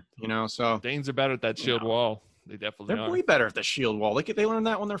 Here, so Danes are better at that shield wall. They definitely they're are. Way better at the shield wall. They learned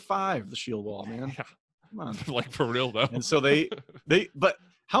that when they're 5, the shield wall, man. Yeah. Come on. Like for real though. And so but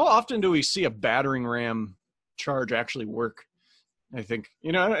how often do we see a battering ram charge actually work? I think,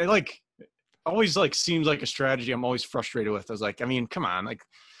 always like seems like a strategy I'm always frustrated with. I was like, I mean, come on, like,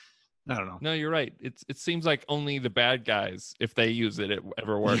 I don't know. No, you're right. It seems like only the bad guys, if they use it, it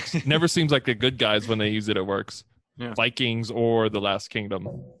ever works. Never seems like the good guys when they use it, it works. Yeah. Vikings or the Last Kingdom.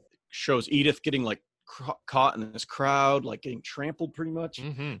 Shows Edith getting like caught in this crowd, like getting trampled pretty much.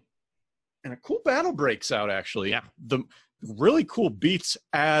 Mm-hmm. And a cool battle breaks out, actually. Yeah. The really cool beats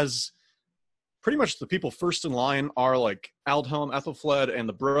as pretty much the people first in line are like Aldhelm, Ethelfled, and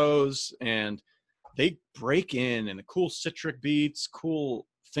the Bros, and they break in and the cool Citric beats, cool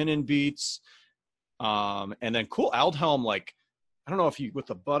Finnan beats, and then cool Aldhelm, like, I don't know if he, with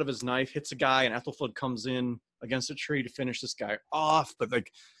the butt of his knife, hits a guy, and Ethelfled comes in against a tree to finish this guy off, but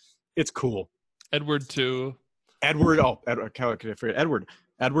like, it's cool. Edward too. Edward's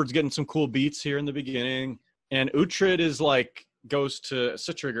getting some cool beats here in the beginning, and Uhtred is like, goes to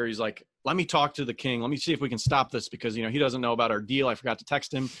Citrigger. He's like, let me talk to the king. Let me see if we can stop this, because, you know, he doesn't know about our deal. I forgot to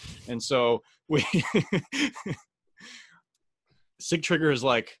text him. And so we Sigtrigger is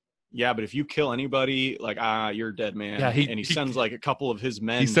like, yeah, but if you kill anybody, like, you're dead, man. Yeah, he sends like a couple of his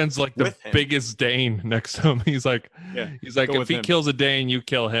men. He sends like the biggest Dane next to him. He's like, if he kills a Dane, you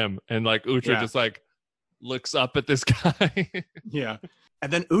kill him. And like Uhtred just like looks up at this guy. Yeah.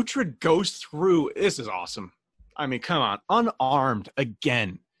 And then Uhtred goes through. This is awesome. I mean, come on, unarmed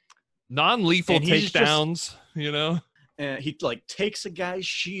again. Non-lethal takedowns, you know? And he like takes a guy's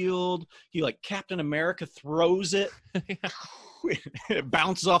shield. He like Captain America throws it. It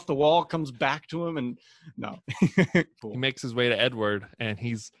bounces off the wall, comes back to him, and no. Cool. He makes his way to Edward, and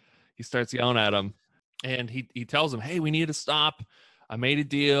he starts yelling at him, and he tells him, "Hey, we need to stop. I made a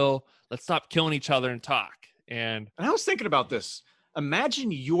deal. Let's stop killing each other and talk." And I was thinking about this.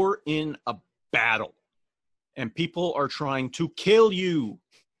 Imagine you're in a battle, and people are trying to kill you,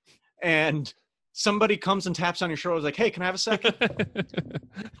 and somebody comes and taps on your shoulder, like, "Hey, can I have a second? Can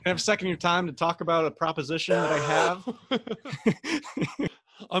I have a second of your time to talk about a proposition that I have?"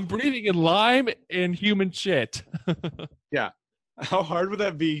 I'm breathing in lime and human shit. Yeah. How hard would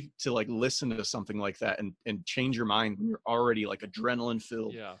that be to like listen to something like that and change your mind when you're already like adrenaline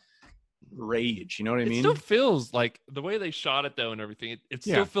filled rage? You know what I mean? It still feels like the way they shot it though and everything. It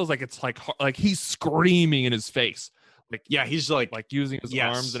still feels like it's like he's screaming in his face. Like, yeah, he's like using his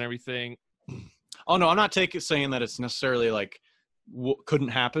arms and everything. Oh no, I'm not saying that it's necessarily like couldn't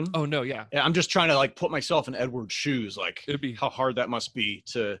happen. Oh no, yeah. I'm just trying to like put myself in Edward's shoes. Like, it'd be how hard that must be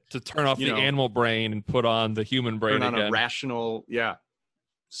to turn off the animal brain and put on the human brain turn on again. A rational,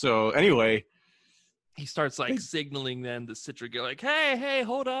 So anyway, he starts like signaling them to Citrigger, like, hey,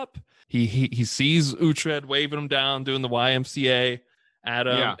 hold up. He sees Uhtred waving him down, doing the YMCA at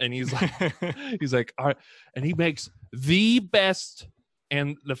him, and he's like, all right, and he makes the best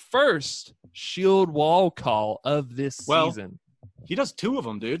and the first shield wall call of this season. He does two of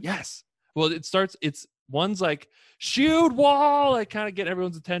them, dude. Yes. Well, one's like shield wall, like kind of get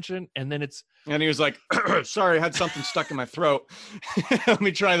everyone's attention, and then and he was like, sorry, I had something stuck in my throat. Let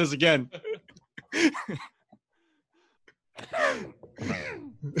me try this again.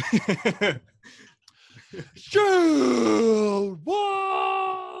 Shield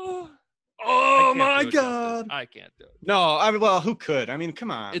wall. Oh my God. I can't do it. No, who could? I mean,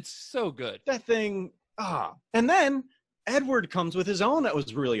 come on. It's so good. That thing. And then Edward comes with his own that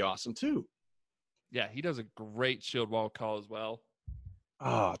was really awesome too. Yeah, he does a great shield wall call as well.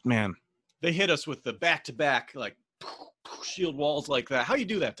 Oh man, they hit us with the back-to-back like shield walls like that. How you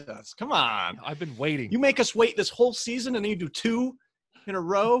do that to us? Come on. I've been waiting. You make us wait this whole season and then you do two in a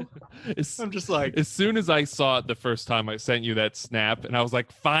row. I'm just like, as soon as I saw it the first time, I sent you that snap and I was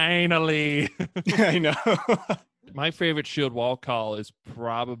like, finally. I know. My favorite shield wall call is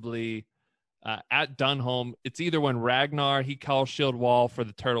probably at Dunholm. It's either when Ragnar, he calls shield wall for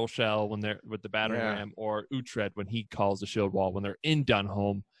the turtle shell when they're with the battering ram, or Uhtred when he calls the shield wall when they're in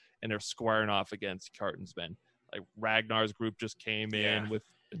Dunholm and they're squaring off against Carton's men. Like Ragnar's group just came in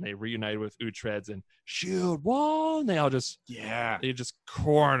and they reunited with Uhtred's and shield wall, and they all just they just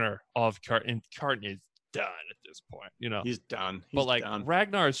corner off Carton. And Carton is done at this point, you know. He's done. But like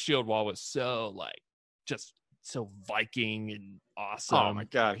Ragnar's shield wall was so like just so Viking and awesome. Oh my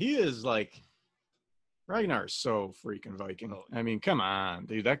God, he is like Ragnar's so freaking Viking. I mean, come on,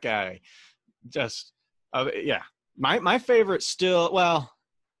 dude, that guy just My favorite still, well,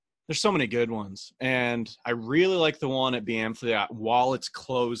 there's so many good ones, and I really like the one at Beamfleot. While it's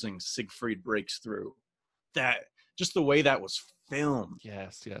closing, Siegfried breaks through. That just the way that was filmed.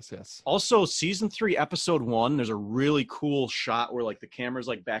 Yes. Also, season 3, episode 1. There's a really cool shot where like the camera's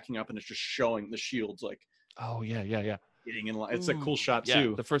like backing up and it's just showing the shields like. Oh yeah. Getting in line. It's a cool shot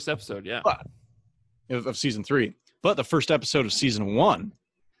too. The first episode, of season 3, but the first episode of season 1.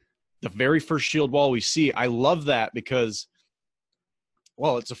 the very first shield wall we see. I love that because,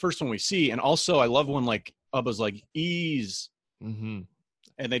 well, it's the first one we see. And also I love when like Ubba's like ease. Mm-hmm.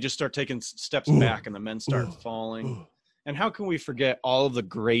 And they just start taking steps back and the men start falling. And how can we forget all of the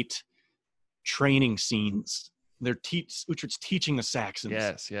great training scenes? Uhtred's teaching the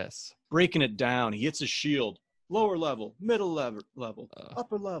Saxons. Yes. Breaking it down. He hits his shield. Lower level, middle level,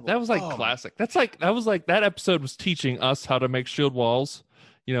 upper level. That was like classic. That was like that episode was teaching us how to make shield walls,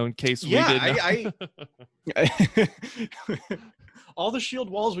 in case we didn't. All the shield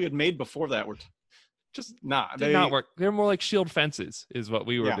walls we had made before that were just did not work. They're more like shield fences is what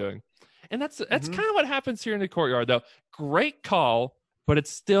we were doing. And that's kind of what happens here in the courtyard though. Great call, but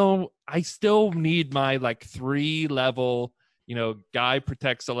I still need my like 3-level, guy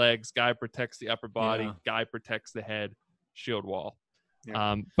protects the legs, guy protects the upper body, guy protects the head, shield wall.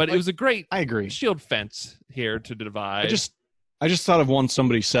 Yeah. But it was a great shield fence here to divide. I just thought of one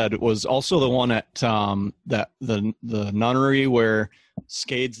somebody said. It was also the one at the nunnery where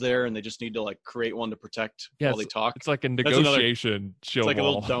Skade's there and they just need to like create one to protect while they talk. It's like a negotiation shield wall. It's like a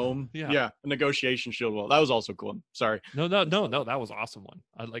little dome. Yeah, a negotiation shield wall. That was also cool. Sorry. No, that was an awesome one.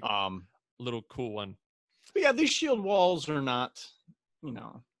 I like a little cool one. But yeah, these shield walls are not,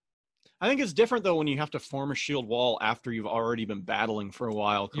 I think it's different though when you have to form a shield wall after you've already been battling for a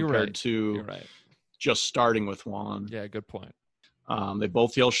while compared to just starting with one. Yeah, good point. They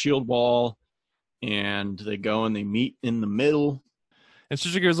both yell shield wall and they go and they meet in the middle. And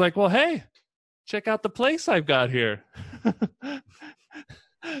Sujigir's like, well, hey, check out the place I've got here.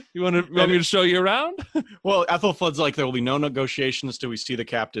 You want me to show you around? Well, Ethelflaed's like, there will be no negotiations till we see the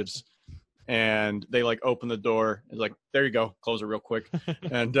captives. And they like open the door. It's like, there you go. Close it real quick.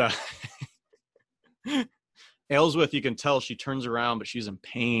 And Aelswith, you can tell she turns around, but she's in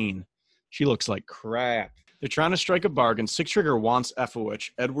pain. She looks like crap. They're trying to strike a bargain. Sigtryggr wants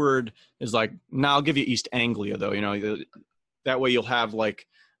Eoforwic. Edward is like, nah, I'll give you East Anglia, though. That way you'll have like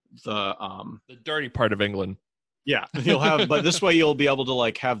the dirty part of England. Yeah, you'll have, but this way you'll be able to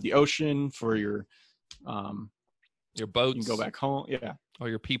like have the ocean for your boats. You can go back home. Yeah. Or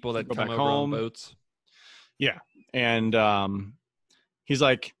your people that come over on boats. Yeah. And he's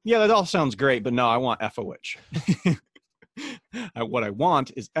like, yeah, that all sounds great, but no, I want Eoforwic. What I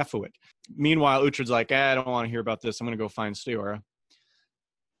want is Eoforwic. Meanwhile, Uhtred's like, I don't want to hear about this. I'm going to go find Steora.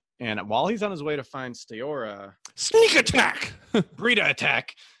 And while he's on his way to find Steora... Sneak attack! Brita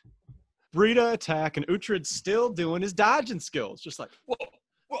attack! And Uhtred's still doing his dodging skills. Just like, whoa.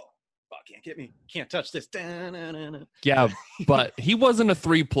 Can't get me. Can't touch this. Yeah, but he wasn't a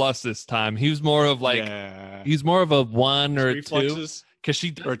 3+ this time. He was more of like he's more of a 1 or a 2 because she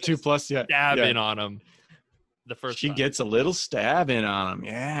or 2+. Stab in on him. The first she time. Gets a little stab in on him.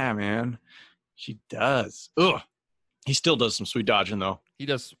 Yeah, man, she does. Ugh. He still does some sweet dodging though. He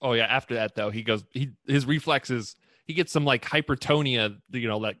does. Oh yeah. After that though, his reflexes. He gets some like hypertonia.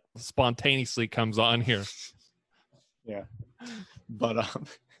 Like spontaneously comes on here. Yeah, but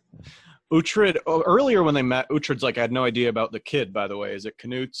Uhtred, earlier when they met, Uhtred's like, I had no idea about the kid, by the way. Is it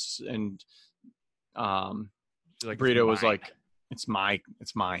Canute's? And Brita was like, it's mine.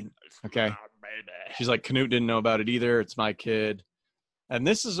 Okay. She's like, Canute didn't know about it either. It's my kid. And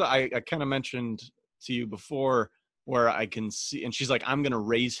this is, I kind of mentioned to you before where I can see, and she's like, I'm going to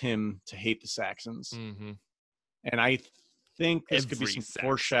raise him to hate the Saxons. Mm-hmm. And I think this could be some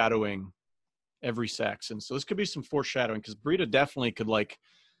foreshadowing. Every Saxon. So this could be some foreshadowing because Brita definitely could like,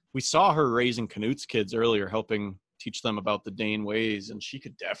 we saw her raising Canute's kids earlier, helping teach them about the Dane ways, and she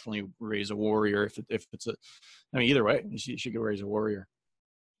could definitely raise a warrior if it's a. I mean, either way, she could raise a warrior.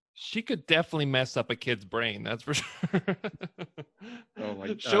 She could definitely mess up a kid's brain. That's for sure.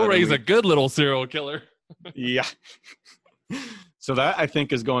 She'll raise a good little serial killer. Yeah. So that I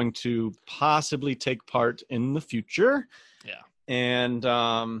think is going to possibly take part in the future. Yeah. And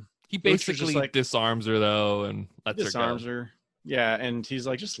he basically like, disarms her though, and disarms her. Yeah, and he's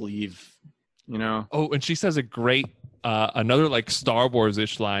like, just leave, Oh, and she says a great, another like Star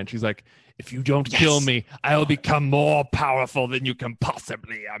Wars-ish line. She's like, if you don't kill me, I'll become more powerful than you can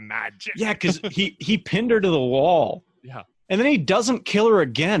possibly imagine. Yeah, because he pinned her to the wall. Yeah. And then he doesn't kill her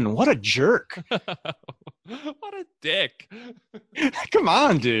again. What a jerk. What a dick. Come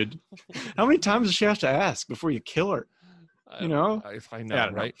on, dude. How many times does she have to ask before you kill her? I know,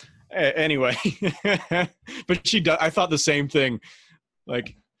 right? Anyway, but she does. I thought the same thing,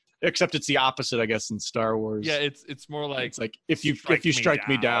 like, except it's the opposite, I guess, in Star Wars. Yeah, it's more like it's like if you strike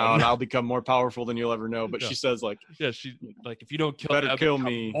me down, I'll become more powerful than you'll ever know. But she says like, she like if you don't kill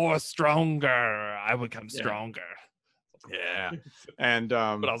me, more stronger, I will become stronger. Yeah, and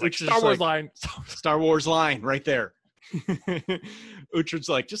but I was like Star Wars line right there. Uhtred's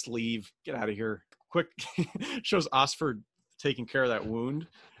like, just leave, get out of here, quick. Shows Osford taking care of that wound,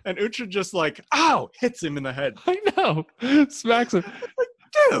 and Uhtred just like, ow, hits him in the head. I know, smacks him.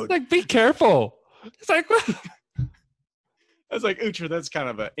 Dude, Like, be careful. It's like, I was like, Uhtred, that's kind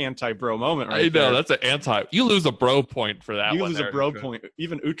of an anti-bro moment, right? I know, there. that's an anti. You lose a bro point for that. You one lose there, a bro Uhtred. point.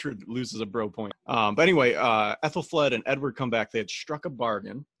 Even Uhtred loses a bro point. But anyway, Ethelfled and Edward come back. They had struck a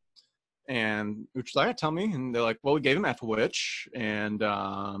bargain. And Uhtred's like, tell me. And they're like, well, we gave him Ethelwitch. And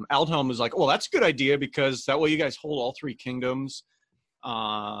Aldhelm was like, well, that's a good idea because that way you guys hold all 3 kingdoms.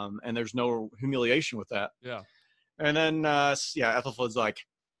 And there's no humiliation with that. Yeah. And then, Ethelfled's like,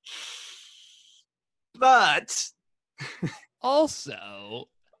 but... Also,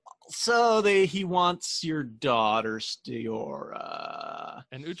 he wants your daughter, Steora.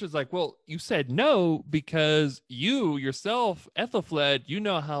 and Uhtred's like, well, you said no because you yourself, Ethelfled, you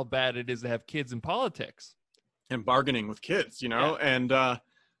know how bad it is to have kids in politics. And bargaining with kids, Yeah. and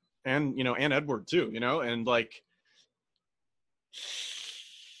and Edward too, and like,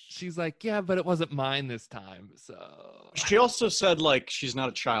 She's like, yeah, but it wasn't mine this time. So she also said like she's not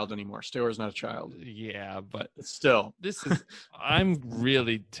a child anymore. Steora's not a child. yeah, but But still, this is, I'm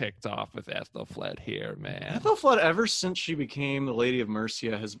really ticked off with Ethelfled here, man. Ethelfled, ever since she became the Lady of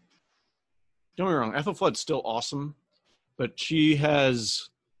Mercia, has, don't get me wrong, Ethelfled's still awesome, but she has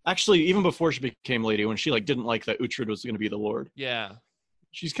actually, even before she became Lady, when she like didn't like that Uhtred was going to be the Lord, Yeah.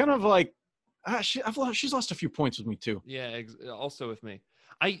 she's kind of like, she's lost a few points with me too. Yeah, also with me.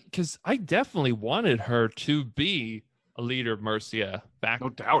 Because I definitely wanted her to be a leader of Mercia back No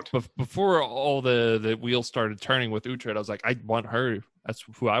doubt. before all the wheels started turning with Uhtred. I was like, I want her. That's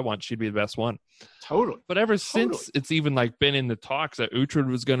who I want. She'd be the best one. Totally. But ever since it's even like been in the talks that Uhtred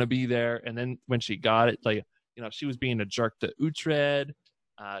was going to be there, and then when she got it, like, she was being a jerk to Uhtred.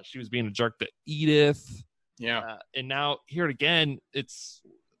 She was being a jerk to Edith. Yeah. And now here again, it's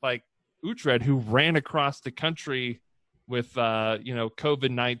like Uhtred, who ran across the country with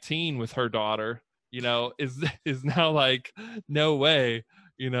COVID-19 with her daughter, is now like, no way,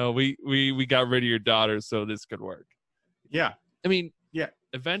 we got rid of your daughter so this could work. Yeah. I mean, yeah.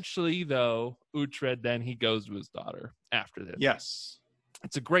 Eventually though, Uhtred, then he goes to his daughter after this. Yes.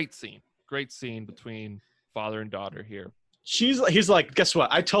 It's a great scene between father and daughter here. He's like, guess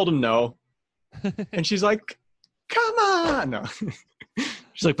what? I told him no. And she's like, come on. No.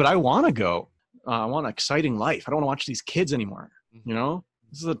 She's like, but I want to go. I want an exciting life. I don't want to watch these kids anymore.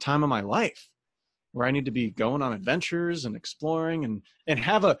 This is the time of my life where I need to be going on adventures and exploring and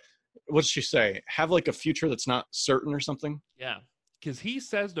have what did she say? Have like a future that's not certain or something. Yeah. Because he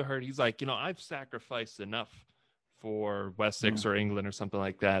says to her, he's like, I've sacrificed enough for Wessex or England or something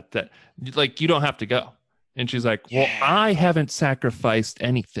like that like, you don't have to go. And she's like, well, I haven't sacrificed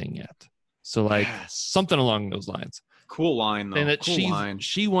anything yet. So like something along those lines. Cool line, though. And that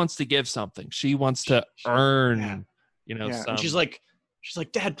she wants to give something. She wants to earn, some. And she's like,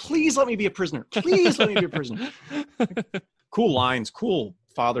 Dad, please let me be a prisoner. Please let me be a prisoner. Cool lines, cool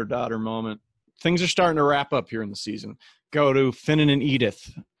father-daughter moment. Things are starting to wrap up here in the season. Go to Finan and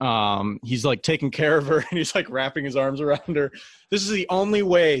Edith. He's like taking care of her and he's like wrapping his arms around her. This is the only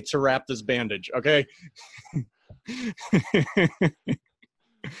way to wrap this bandage, okay?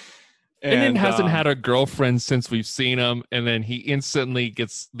 And then hasn't had a girlfriend since we've seen him, and then he instantly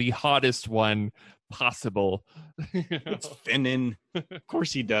gets the hottest one possible. It's Finan. Of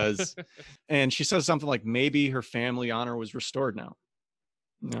course he does. And she says something like, maybe her family honor was restored now.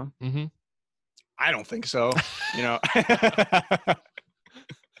 Mm-hmm. I don't think so.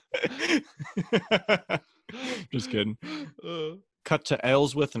 Just kidding. Cut to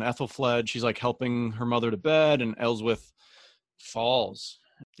Aelswith and Ethelfled. She's like helping her mother to bed, and Aelswith falls.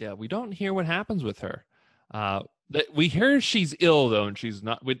 Yeah, we don't hear what happens with her. We hear she's ill though, and she's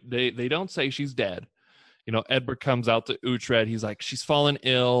not. They don't say she's dead. Edward comes out to Uhtred. He's like, she's fallen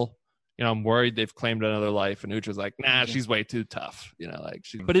ill. I'm worried they've claimed another life. And Uhtred's like, nah, she's way too tough.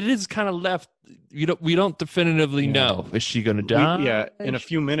 But it is kind of left. We don't definitively know. Is she going to die? In a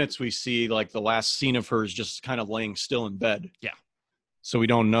few minutes, we see like the last scene of her is just kind of laying still in bed. Yeah. So we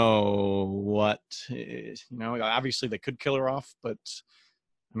don't know what, obviously they could kill her off, but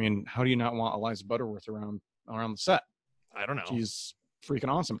I mean, how do you not want Eliza Butterworth around the set? I don't know. She's freaking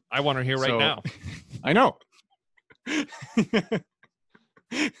awesome. I want her here right now. I know.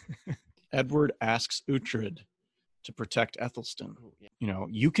 Edward asks Uhtred to protect Ethelstan.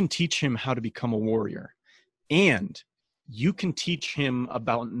 You can teach him how to become a warrior, and you can teach him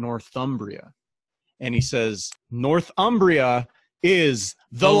about Northumbria. And he says, Northumbria is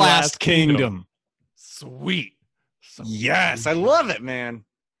the last kingdom. Sweet. Yes, I love it, man.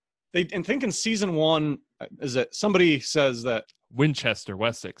 and think in season 1 is that somebody says that Winchester,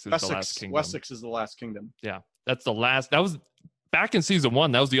 Wessex is the last kingdom. Wessex is the last kingdom. Yeah, that's the last. That was back in season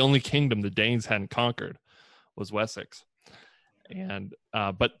 1. That was the only kingdom the Danes hadn't conquered, was Wessex. And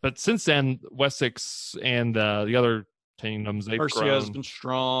but since then, Wessex and the other kingdoms, they've Mercia grown. has been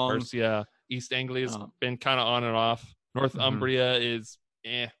strong. Mercia, East Anglia has been kind of on and off. Northumbria is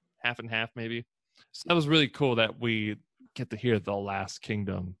half and half maybe. So that was really cool that we get to hear the last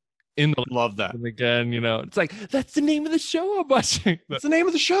kingdom in the Love that. and again, it's like that's the name of the show I'm watching. That's the name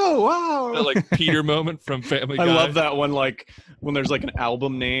of the show. Wow. That, like Peter moment from Family Guy. I love that one. Like when there's like an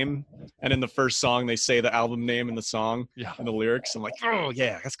album name, and in the first song they say the album name in the song and the lyrics. I'm like, oh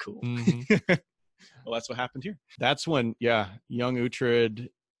yeah, that's cool. Mm-hmm. Well, that's what happened here. That's when young Uhtred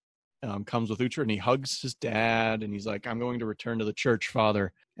comes with Uhtred and he hugs his dad and he's like, I'm going to return to the church,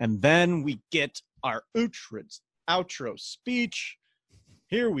 father. And then we get our Uhtred's outro speech.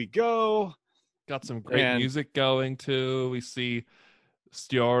 Here we go. Got some great music going too. We see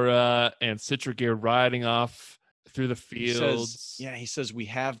Stiora and Sigtryggr riding off through the fields. He says we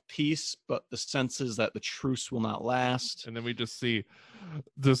have peace, but the sense is that the truce will not last. And then we just see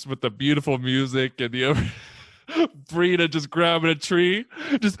this with the beautiful music and the Brita just grabbing a tree,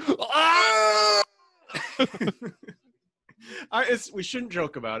 just we shouldn't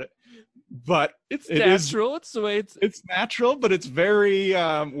joke about it, but it's natural. It's the way it's natural, but it's very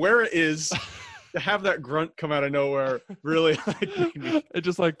where it is to have that grunt come out of nowhere really it's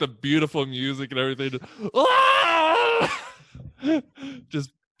just like the beautiful music and everything,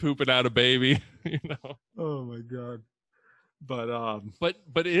 just pooping out a baby, Oh my god. But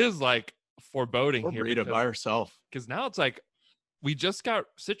it is like foreboding here Brita by herself, because now it's like we just got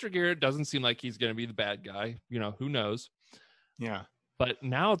Sigtryggr. Doesn't seem like he's going to be the bad guy. Who knows? Yeah. But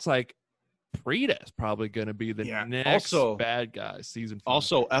now it's like Brita is probably going to be the next bad guy. Season 5.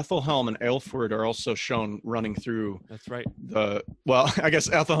 Also, Ethelhelm and Aelfred are also shown running through. That's right. I guess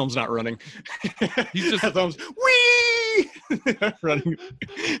Ethelhelm's not running. He's just Ethelhelm's wee running.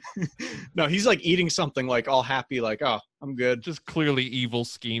 No, he's like eating something, like all happy, like, oh, I'm good. Just clearly evil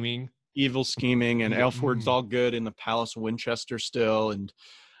scheming, and Aelfred's all good in the Palace of Winchester still, and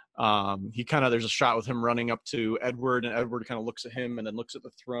he kind of, there's a shot with him running up to Edward, and Edward kind of looks at him and then looks at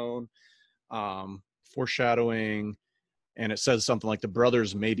the throne, foreshadowing, and it says something like the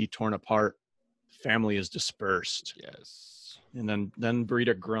brothers may be torn apart, family is dispersed. Yes. And then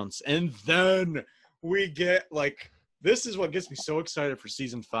Brita grunts, and then we get like, this is what gets me so excited for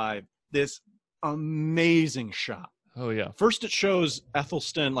season 5, this amazing shot. Oh yeah. First it shows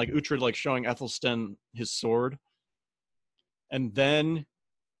Ethelstan, like Uhtred, like showing Ethelstan his sword, and then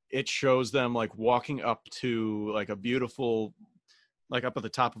it shows them like walking up to like a beautiful, like up at the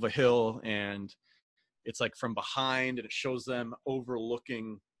top of a hill, and it's like from behind, and it shows them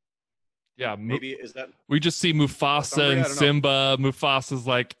overlooking. Yeah, maybe is that we just see Mufasa and Simba. Mufasa's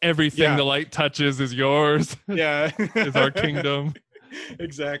like, everything the light touches is yours. Yeah, is our kingdom.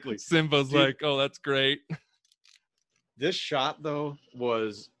 Exactly. Simba's like, oh, that's great. This shot though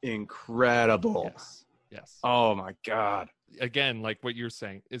was incredible. Yes. Oh my god. Again, like what you're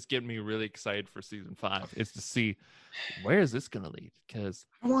saying, is getting me really excited for season 5, is to see where is this going to lead, because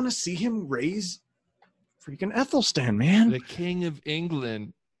I want to see him raise freaking Ethelstan, man. The King of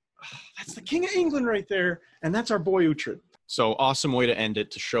England. That's the King of England right there, and that's our boy Uhtred. So awesome way to end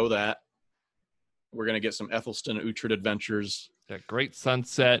it, to show that we're going to get some Ethelstan and Uhtred adventures. That great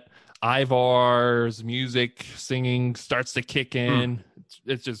sunset, Ivar's music, singing starts to kick in.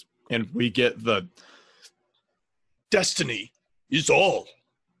 It's just, and we get the destiny is all.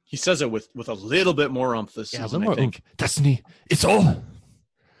 He says it with a little bit more emphasis. Yeah, a little more oomph. Destiny, it's all.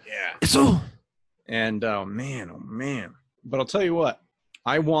 Yeah, it's all. And oh man. But I'll tell you what,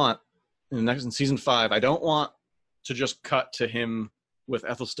 I want in season 5, I don't want to just cut to him with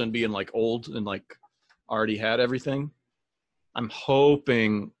Ethelstan being like old and like already had everything. I'm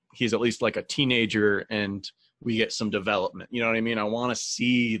hoping he's at least like a teenager and we get some development. You know what I mean? I want to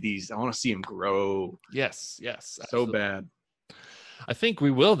see him grow. Yes. So Absolutely. bad. I think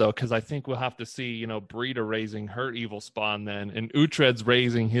we will, though, because I think we'll have to see, Brita raising her evil spawn then, and Uhtred's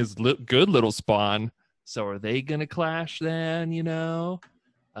raising his good little spawn. So are they going to clash then,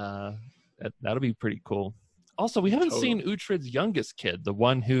 That'll be pretty cool. Also, we haven't seen Uhtred's youngest kid, the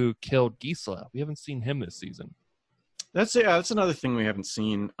one who killed Gisela. We haven't seen him this season. That's another thing we haven't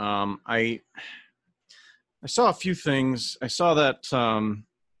seen. I saw a few things. I saw that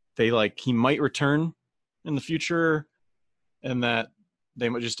he might return in the future, and that they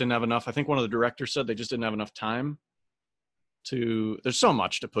just didn't have enough. I think one of the directors said they just didn't have enough time. there's so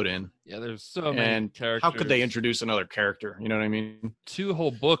much to put in. Yeah, there's so many And characters. how could they introduce another character? You know what I mean? 2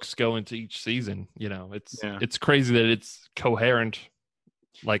 whole books go into each season. You know, Yeah. it's crazy that it's coherent.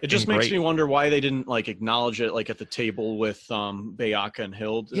 Like, It just and makes great. me wonder why they didn't like acknowledge it like at the table with Bayaka and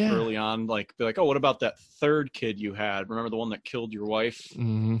Hild Yeah. early on. Like, be like, oh, what about that third kid you had? Remember the one that killed your wife?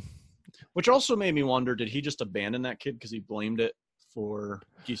 Mhm. Which also made me wonder, did he just abandon that kid because he blamed it for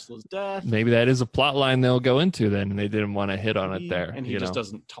Gisla's death? Maybe that is a plot line they'll go into then, and they didn't want to hit on it there. And he just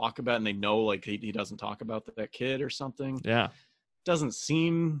doesn't talk about it, and they know like he doesn't talk about that kid or something. Yeah. Doesn't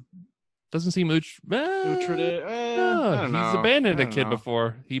seem Doesn't seem Uhtred. Uhtred. No, I don't know. he's abandoned I a don't kid know.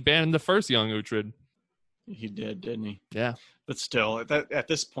 before. He abandoned the first young Uhtred. He did, didn't he? Yeah. But still, at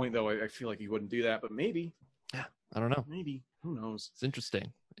this point, though, I feel like he wouldn't do that. But maybe, I don't know. maybe, who knows? It's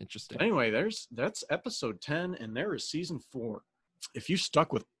interesting. But anyway, that's episode 10, and there is season 4. If you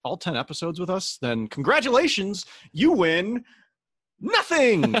stuck with all 10 episodes with us, then congratulations, you win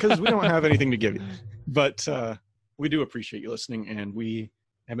nothing because we don't have anything to give you. But we do appreciate you listening, and we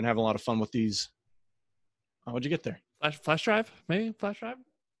have been having a lot of fun with these. How'd you get there? Flash drive? Maybe flash drive?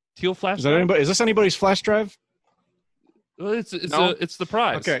 Teal flash Is that drive? anybody? Is this anybody's flash drive? Well, it's No? it's the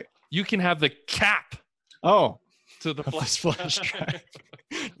prize. Okay. You can have the cap Oh, to the this flash, flash drive,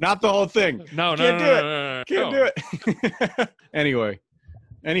 not the whole thing. No, Can't do it. no. Can't do it. Anyway,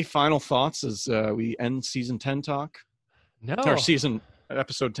 any final thoughts as we end season 10 talk? No. Or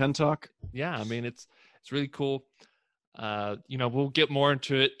episode 10 talk? Yeah, I mean it's really cool. We'll get more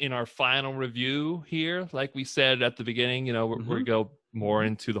into it in our final review here. Like we said at the beginning, we're go more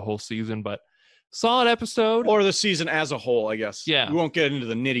into the whole season, but solid episode. Or the season as a whole, I guess. Yeah. We won't get into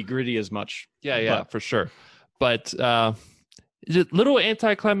the nitty gritty as much. Yeah, for sure. But it's a little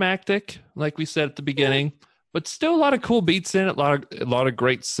anticlimactic, like we said at the beginning, but still a lot of cool beats in it. A lot of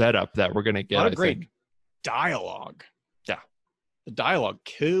great setup that we're gonna get. A lot of I great think. dialogue. Yeah. The dialogue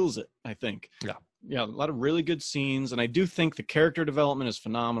kills it, I think. Yeah. Yeah, a lot of really good scenes, and I do think the character development is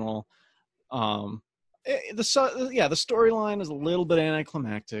phenomenal. The storyline is a little bit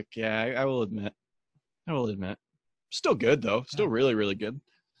anticlimactic. Yeah, I will admit. Still good though. Still really, really good.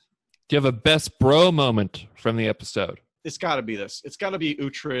 Do you have a best bro moment from the episode? It's got to be this. It's got to be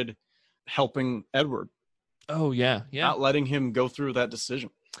Uhtred helping Edward, Oh yeah. not letting him go through that decision.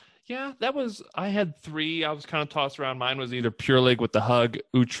 Yeah, I had 3. I was kind of tossed around. Mine was either Purelig with the hug,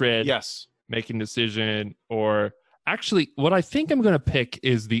 Uhtred Yes. making decision, or actually what I think I'm going to pick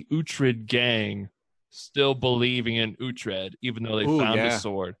is the Uhtred gang still believing in Uhtred, even though they found a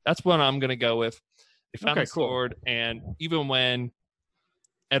sword. That's what I'm going to go with. They found a sword, and even when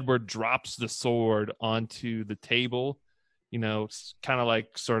Edward drops the sword onto the table, kind of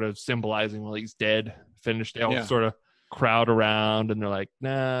like sort of symbolizing, well, he's dead, finished. They all sort of crowd around, and they're like,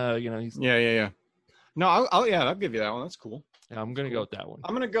 nah, he's... Yeah. No, I'll give you that one. That's cool. Yeah, I'm going to go with that one.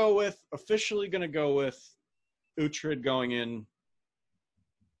 I'm officially going to go with Uhtred going in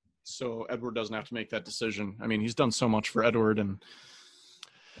so Edward doesn't have to make that decision. I mean, he's done so much for Edward and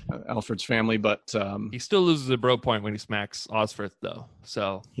Alfred's family, but he still loses a bro point when he smacks Osferth, though.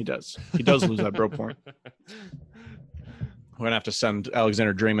 So he does lose that bro point. We're gonna have to send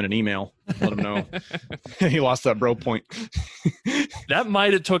Alexander Draymond an email, let him know he lost that bro point. That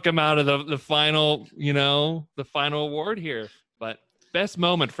might have took him out of the final, the final award here. But best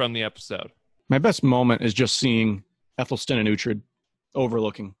moment from the episode. My best moment is just seeing Ethelstan and Uhtred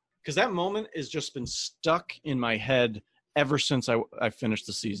overlooking, because that moment has just been stuck in my head ever since I finished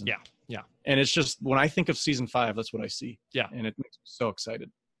the season. Yeah. And it's just, when I think of season 5, that's what I see. Yeah. And it makes me so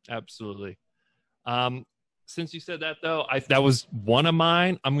excited. Absolutely. Since you said that, though, that was one of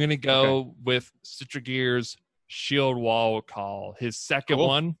mine. I'm going to go with Citrigir's shield wall call, his second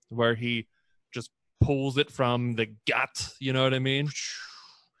one, where he just pulls it from the gut. You know what I mean?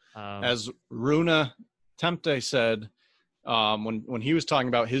 As Runa Temte said, when he was talking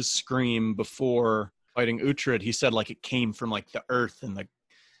about his scream before fighting Uhtred, he said like it came from like the earth and the,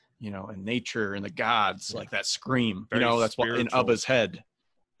 and nature and the gods, like that scream. Very that's what in spiritual. Ubba's head,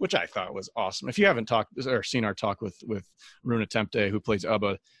 which I thought was awesome. If you haven't talked or seen our talk with Runa Temte, who plays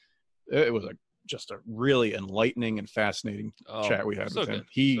Ubba, it was just a really enlightening and fascinating chat we had with him.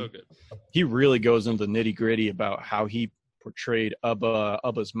 He really goes into the nitty gritty about how he portrayed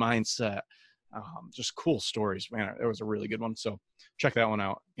Ubba's mindset. Just cool stories, man. It was a really good one. So check that one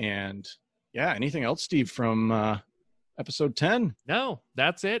out. And yeah, anything else, Steve, from episode 10? No,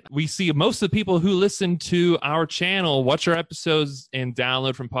 that's it. We see most of the people who listen to our channel watch our episodes and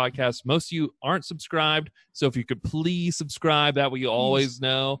download from podcasts. Most of you aren't subscribed. So if you could please subscribe, that way you always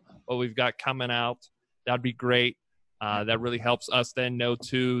know what we've got coming out. That'd be great. That really helps us then know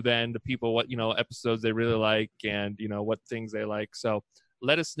too, then the people what, episodes they really like and, what things they like. So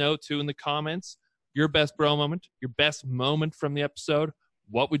let us know too in the comments, your best bro moment, your best moment from the episode.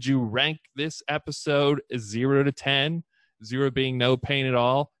 What would you rank this episode 0 to 10? 0 being no pain at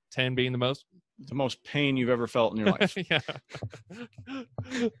all, 10 being the most pain you've ever felt in your life.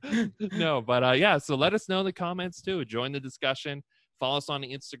 No, but so let us know in the comments too. Join the discussion. Follow us on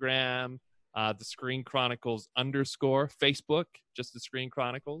Instagram, the Screen Chronicles _ Facebook, just the Screen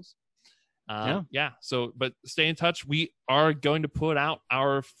Chronicles. So, but stay in touch. We are going to put out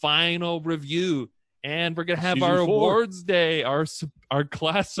our final review, and we're going to have Season our 4. awards day, our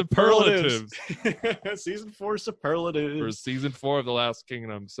class superlatives. Season 4 superlatives. For season 4 of The Last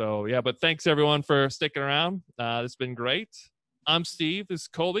Kingdom. So, yeah, but thanks everyone for sticking around. It's been great. I'm Steve. This is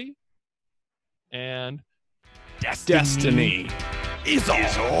Colby. And Destiny is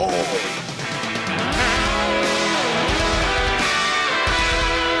all.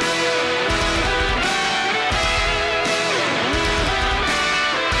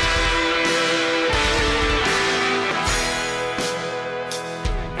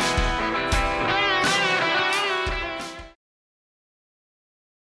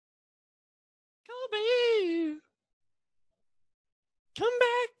 Come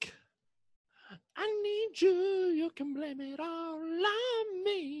back. I need you. You can blame it all on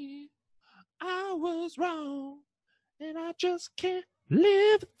me. I was wrong, and I just can't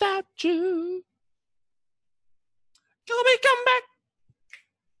live without you. Kobe, come back.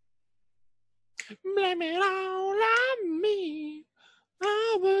 Blame it all on me.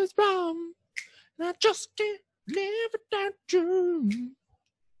 I was wrong, and I just can't live without you.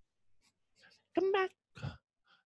 Come back.